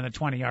 20-yard line and the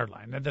 20-yard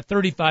line. The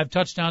 35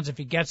 touchdowns, if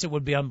he gets it,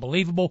 would be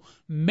unbelievable.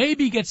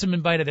 Maybe gets him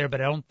invited there,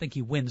 but I don't think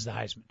he wins the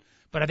Heisman.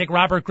 But I think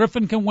Robert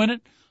Griffin can win it.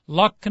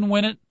 Luck can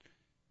win it.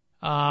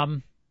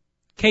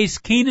 Case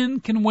Keenan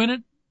can win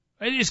it.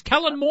 Is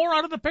Kellen Moore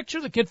out of the picture,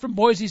 the kid from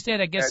Boise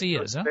State? I guess he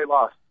is, huh? They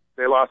lost.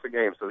 They lost the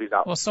game, so he's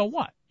out. Well, so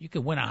what? You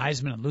can win a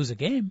Heisman and lose a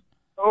game.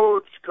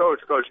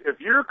 Coach, if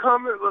you're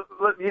coming,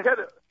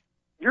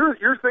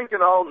 you're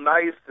thinking all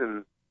nice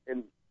and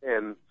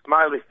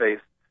smiley face.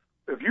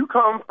 If you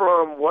come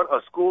from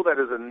a school that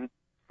is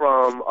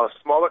from a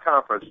smaller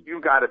conference,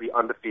 you've got to be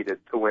undefeated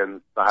to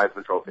win the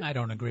Heisman Trophy. I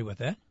don't agree with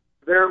that.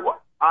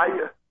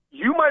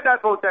 You might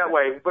not vote that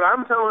way, but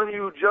I'm telling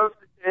you, just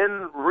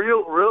in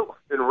real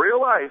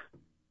life,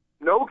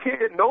 no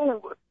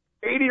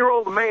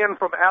 80-year-old man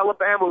from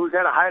Alabama who's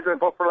had a Heisman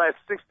vote for the last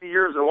 60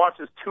 years and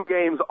watches 2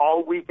 games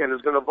all weekend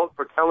is going to vote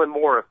for Kellen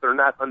Moore if they're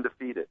not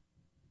undefeated.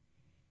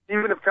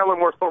 Even if Kellen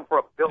Moore's thrown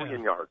for 1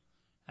 billion yards.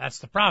 That's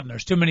the problem.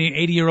 There's too many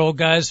 80-year-old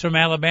guys from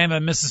Alabama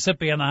and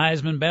Mississippi on the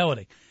Heisman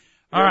balloting.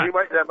 All right.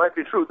 That might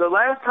be true. The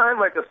last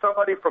time,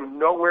 somebody from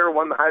nowhere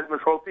won the Heisman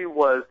Trophy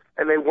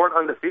and they weren't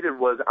undefeated,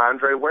 was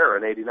Andre Ware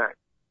in '89.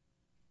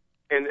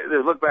 And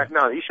look back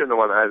now, he shouldn't have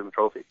won the Heisman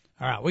Trophy.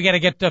 All right, we got to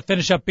get to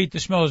finish up Beat the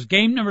SHMOES.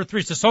 Game number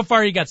 3. So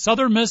far you got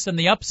Southern Miss and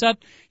the upset.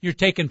 You're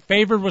taking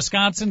favored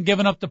Wisconsin,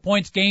 giving up the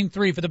points. Game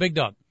 3 for the Big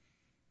Dog.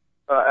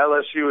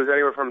 LSU is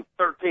anywhere from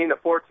 13 to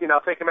 14.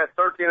 I'll take him at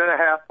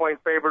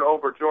 13.5-point favorite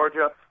over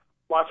Georgia.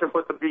 Watch him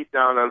put the beat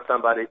down on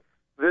somebody.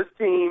 This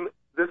team,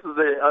 this is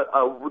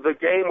the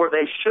game where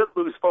they should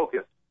lose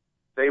focus.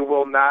 They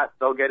will not.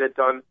 They'll get it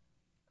done.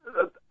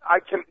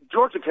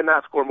 Georgia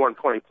cannot score more than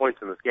 20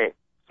 points in this game.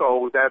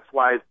 So that's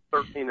why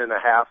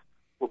 13.5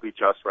 will be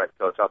just right,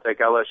 Coach. I'll take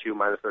LSU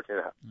minus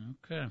 13.5.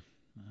 Okay.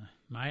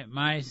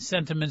 My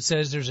sentiment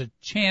says there's a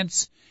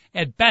chance.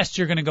 At best,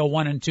 you're going to go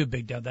 1-2,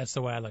 Big Dog. That's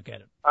the way I look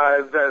at it.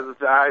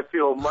 I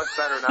feel much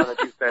better now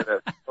that you said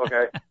it.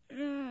 Okay.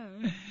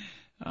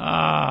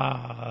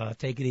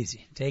 Take it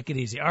easy. Take it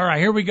easy. All right,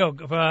 here we go.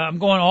 I'm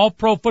going all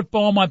pro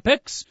football on my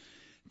picks.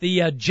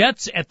 The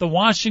Jets at the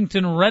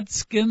Washington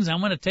Redskins.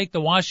 I'm going to take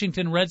the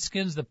Washington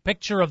Redskins. The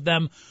picture of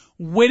them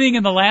winning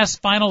in the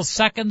last final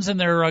seconds in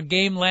their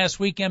game last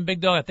weekend,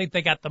 Big Dog. I think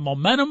they got the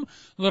momentum,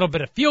 a little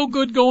bit of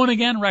feel-good going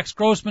again. Rex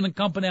Grossman and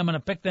company, I'm going to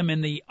pick them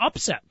in the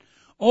upset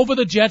over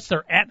the Jets.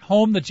 They're at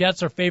home. The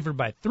Jets are favored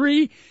by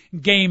 3.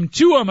 Game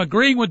 2, I'm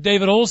agreeing with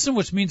David Olson,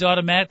 which means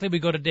automatically we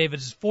go to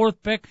David's 4th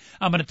pick.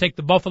 I'm going to take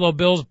the Buffalo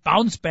Bills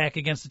bounce back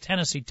against the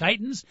Tennessee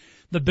Titans.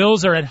 The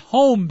Bills are at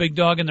home, Big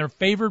Dog, and they're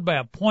favored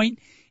by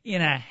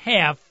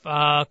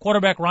 1.5.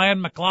 Quarterback Ryan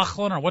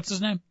McLaughlin, or what's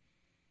his name?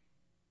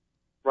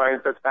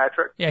 Ryan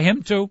Fitzpatrick? Yeah,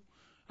 him too.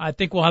 I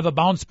think we'll have a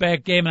bounce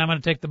back game, and I'm going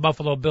to take the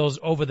Buffalo Bills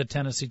over the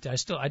Tennessee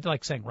Titans. I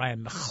like saying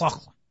Ryan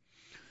McLaughlin.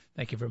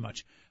 Thank you very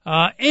much.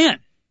 And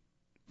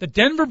the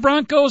Denver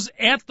Broncos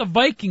at the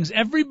Vikings.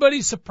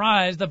 Everybody's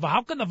surprised of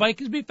how can the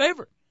Vikings be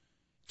favored?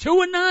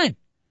 2-9.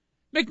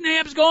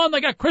 McNabb's gone.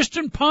 They got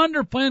Christian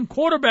Ponder playing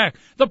quarterback.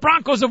 The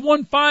Broncos have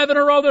won 5 in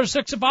a row. They're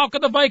 6. How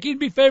can the Vikings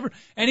be favored?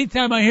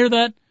 Anytime I hear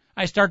that,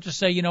 I start to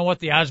say, you know what,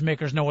 the odds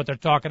makers know what they're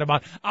talking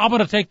about. I'm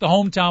going to take the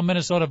hometown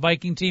Minnesota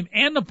Viking team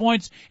and the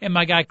points and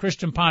my guy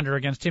Christian Ponder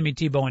against Timmy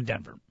Tebow in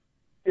Denver.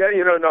 Yeah,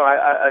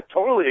 I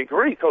totally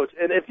agree, Coach.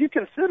 And if you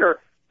consider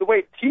the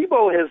way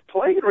Tebow has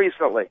played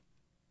recently.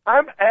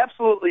 I'm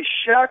absolutely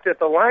shocked that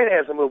the line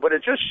hasn't moved, but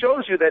it just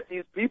shows you that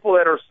these people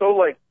that are so,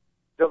 like,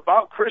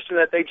 devout Christian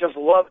that they just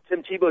love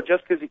Tim Tebow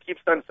just because he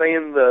keeps on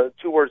saying the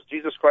two words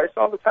Jesus Christ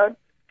all the time,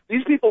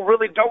 these people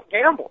really don't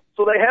gamble,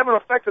 so they haven't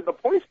affected the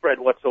point spread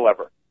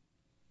whatsoever.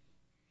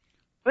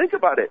 Think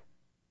about it.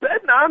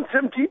 Betting on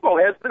Tim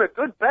Tebow has been a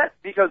good bet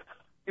because,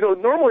 you know,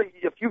 normally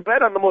if you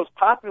bet on the most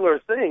popular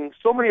thing,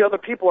 so many other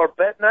people are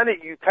betting on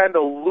it, you kind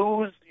of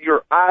lose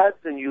your odds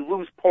and you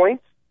lose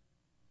points.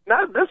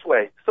 Not this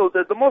way. So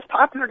the most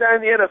popular guy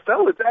in the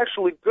NFL, it's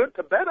actually good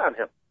to bet on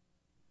him.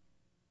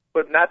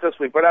 But not this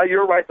week. But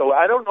you're right, though.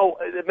 I don't know.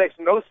 It makes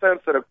no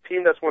sense that a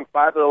team that's won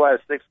 5 of the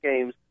last 6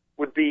 games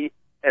would be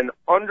an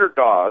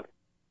underdog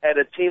at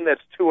a team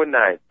that's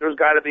 2-9. There's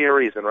got to be a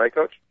reason, right,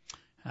 Coach?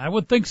 I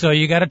would think so.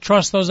 You got to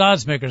trust those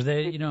odds makers.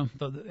 They, you know,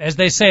 as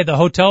they say, the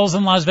hotels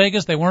in Las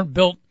Vegas, they weren't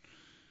built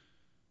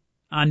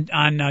on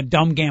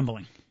dumb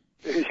gambling.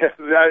 Yeah,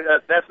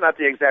 that's not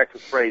the exact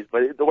phrase,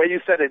 but the way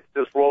you said it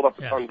just rolled up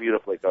the tongue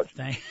beautifully, Coach.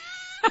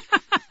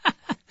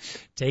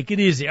 Take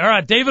it easy. All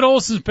right, David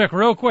Olson's pick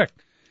real quick.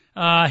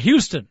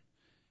 Houston,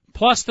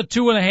 plus the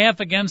 2.5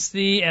 against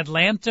the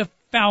Atlanta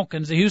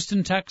Falcons. The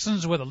Houston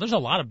Texans there's a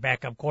lot of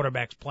backup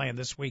quarterbacks playing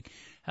this week.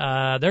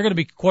 They're going to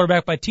be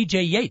quarterbacked by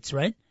T.J. Yates,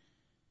 right?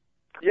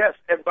 Yes,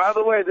 and by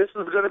the way, this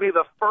is going to be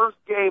the first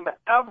game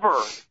ever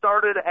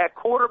started at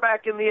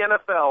quarterback in the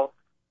NFL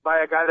by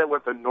a guy that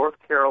went to North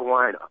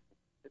Carolina.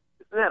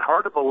 Isn't that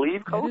hard to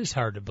believe, Coach? It is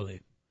hard to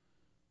believe.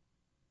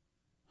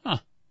 Huh.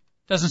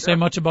 Doesn't say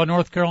much about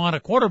North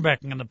Carolina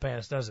quarterbacking in the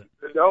past, does it?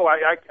 No,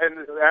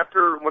 and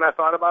after when I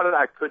thought about it,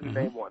 I couldn't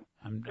name one.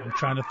 I'm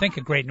trying to think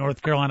of great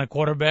North Carolina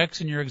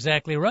quarterbacks, and you're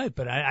exactly right.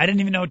 But I didn't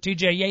even know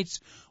T.J.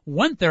 Yates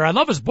went there. I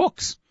love his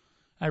books.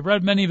 I've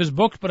read many of his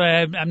books, but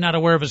I'm not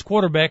aware of his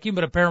quarterbacking.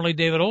 But apparently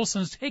David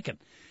Olson's taken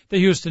the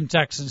Houston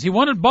Texans. He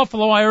won at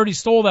Buffalo. I already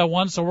stole that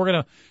one, so we're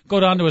going to go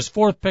down to his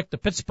 4th pick, the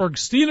Pittsburgh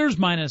Steelers,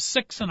 minus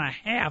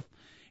 6.5.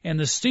 And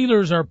the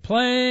Steelers are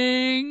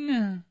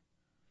playing...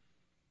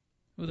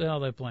 Who the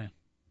hell are they playing?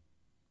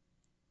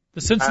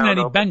 The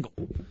Cincinnati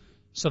Bengals.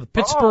 So the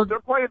Pittsburgh... they're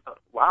playing...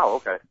 Wow,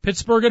 okay.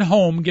 Pittsburgh at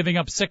home giving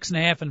up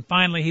 6.5. And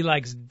finally, he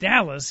likes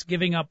Dallas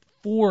giving up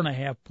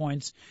 4.5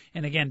 points.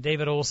 And again,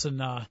 David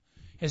Olson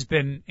has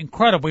been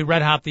incredibly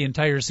red hot the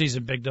entire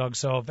season, Big Dog.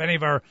 So if any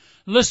of our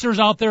listeners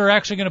out there are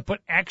actually going to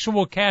put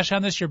actual cash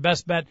on this, your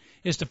best bet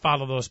is to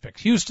follow those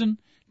picks. Houston,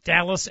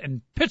 Dallas,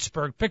 and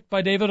Pittsburgh picked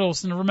by David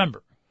Olson. And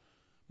remember,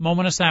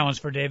 moment of silence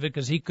for David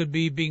because he could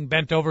be being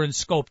bent over and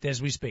scoped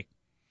as we speak.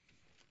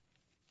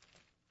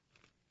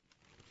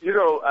 You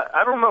know,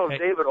 I don't know if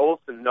David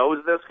Olson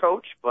knows this,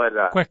 Coach, but...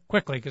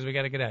 Quickly, because we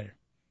got to get out of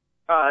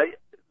here.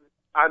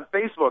 On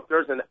Facebook,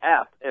 there's an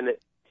app, and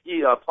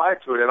he applied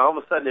to it, and all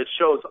of a sudden it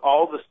shows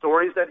all the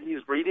stories that he's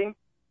reading.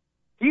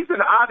 He's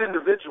an odd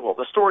individual,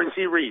 the stories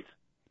he reads.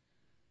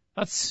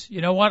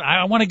 You know what?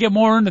 I want to get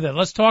more into that.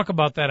 Let's talk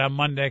about that on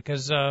Monday,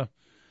 because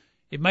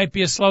it might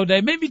be a slow day,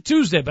 maybe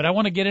Tuesday, but I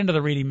want to get into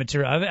the reading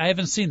material. I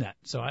haven't seen that,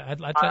 so I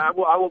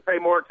will pay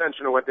more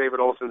attention to what David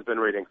Olson's been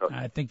reading, Coach.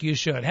 I think you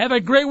should. Have a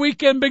great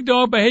weekend, Big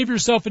Dog. Behave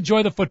yourself.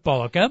 Enjoy the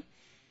football, okay?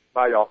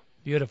 Bye, y'all.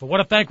 Beautiful. Want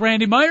to thank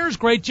Randy Myers.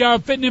 Great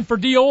job fitting in for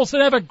D. Olson.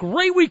 Have a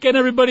great weekend,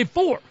 everybody,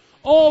 for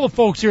all the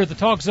folks here at the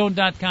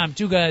TalkZone.com.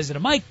 2 guys and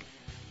a mic.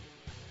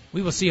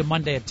 We will see you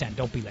Monday at 10.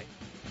 Don't be late.